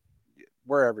Focus.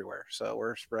 We're everywhere. So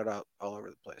we're spread out all over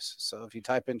the place. So if you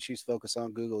type in Chiefs Focus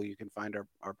on Google, you can find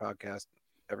our podcast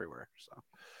everywhere. So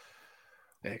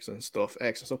excellent stuff.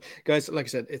 Guys, like I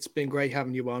said, it's been great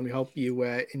having you on. We hope you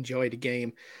enjoy the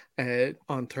game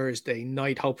on Thursday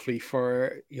night. Hopefully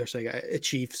for your sake, a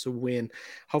Chiefs win.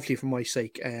 Hopefully for my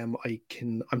sake, I'm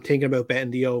thinking about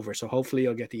betting the over. So hopefully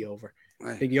I'll get the over.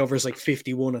 I think the over is like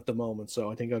 51 at the moment,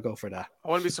 so I think I'll go for that. I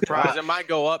wouldn't be surprised. It might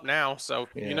go up now, so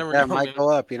you never know. Yeah, it might go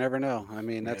up. You never know. I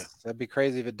mean, that'd be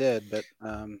crazy if it did, but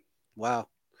wow.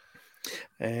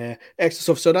 Excellent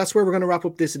stuff. So that's where we're going to wrap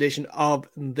up this edition of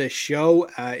the show.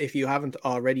 If you haven't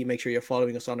already, make sure you're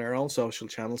following us on our own social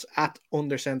channels at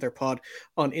UnderCenterPod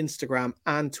on Instagram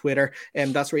and Twitter,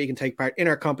 and that's where you can take part in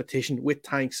our competition. With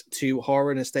thanks to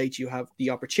Horan Estates, you have the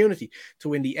opportunity to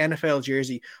win the NFL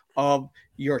jersey of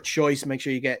your choice. Make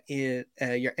sure you get in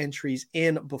your entries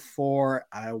in before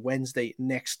Wednesday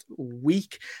next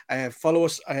week. Follow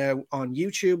us on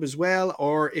YouTube as well,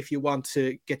 or if you want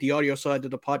to get the audio side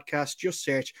of the podcast, just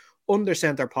search Under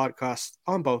Center Podcast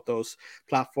on both those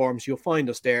platforms. You'll find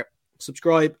us there.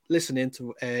 Subscribe, listen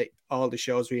into all the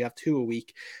shows. We have 2 a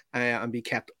week and be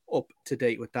kept up to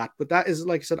date with that. But that is,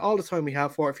 like I said, all the time we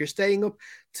have for. If you're staying up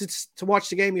to watch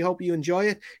the game, we hope you enjoy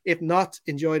it. If not,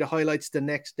 enjoy the highlights the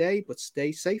next day, but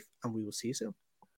stay safe and we will see you soon.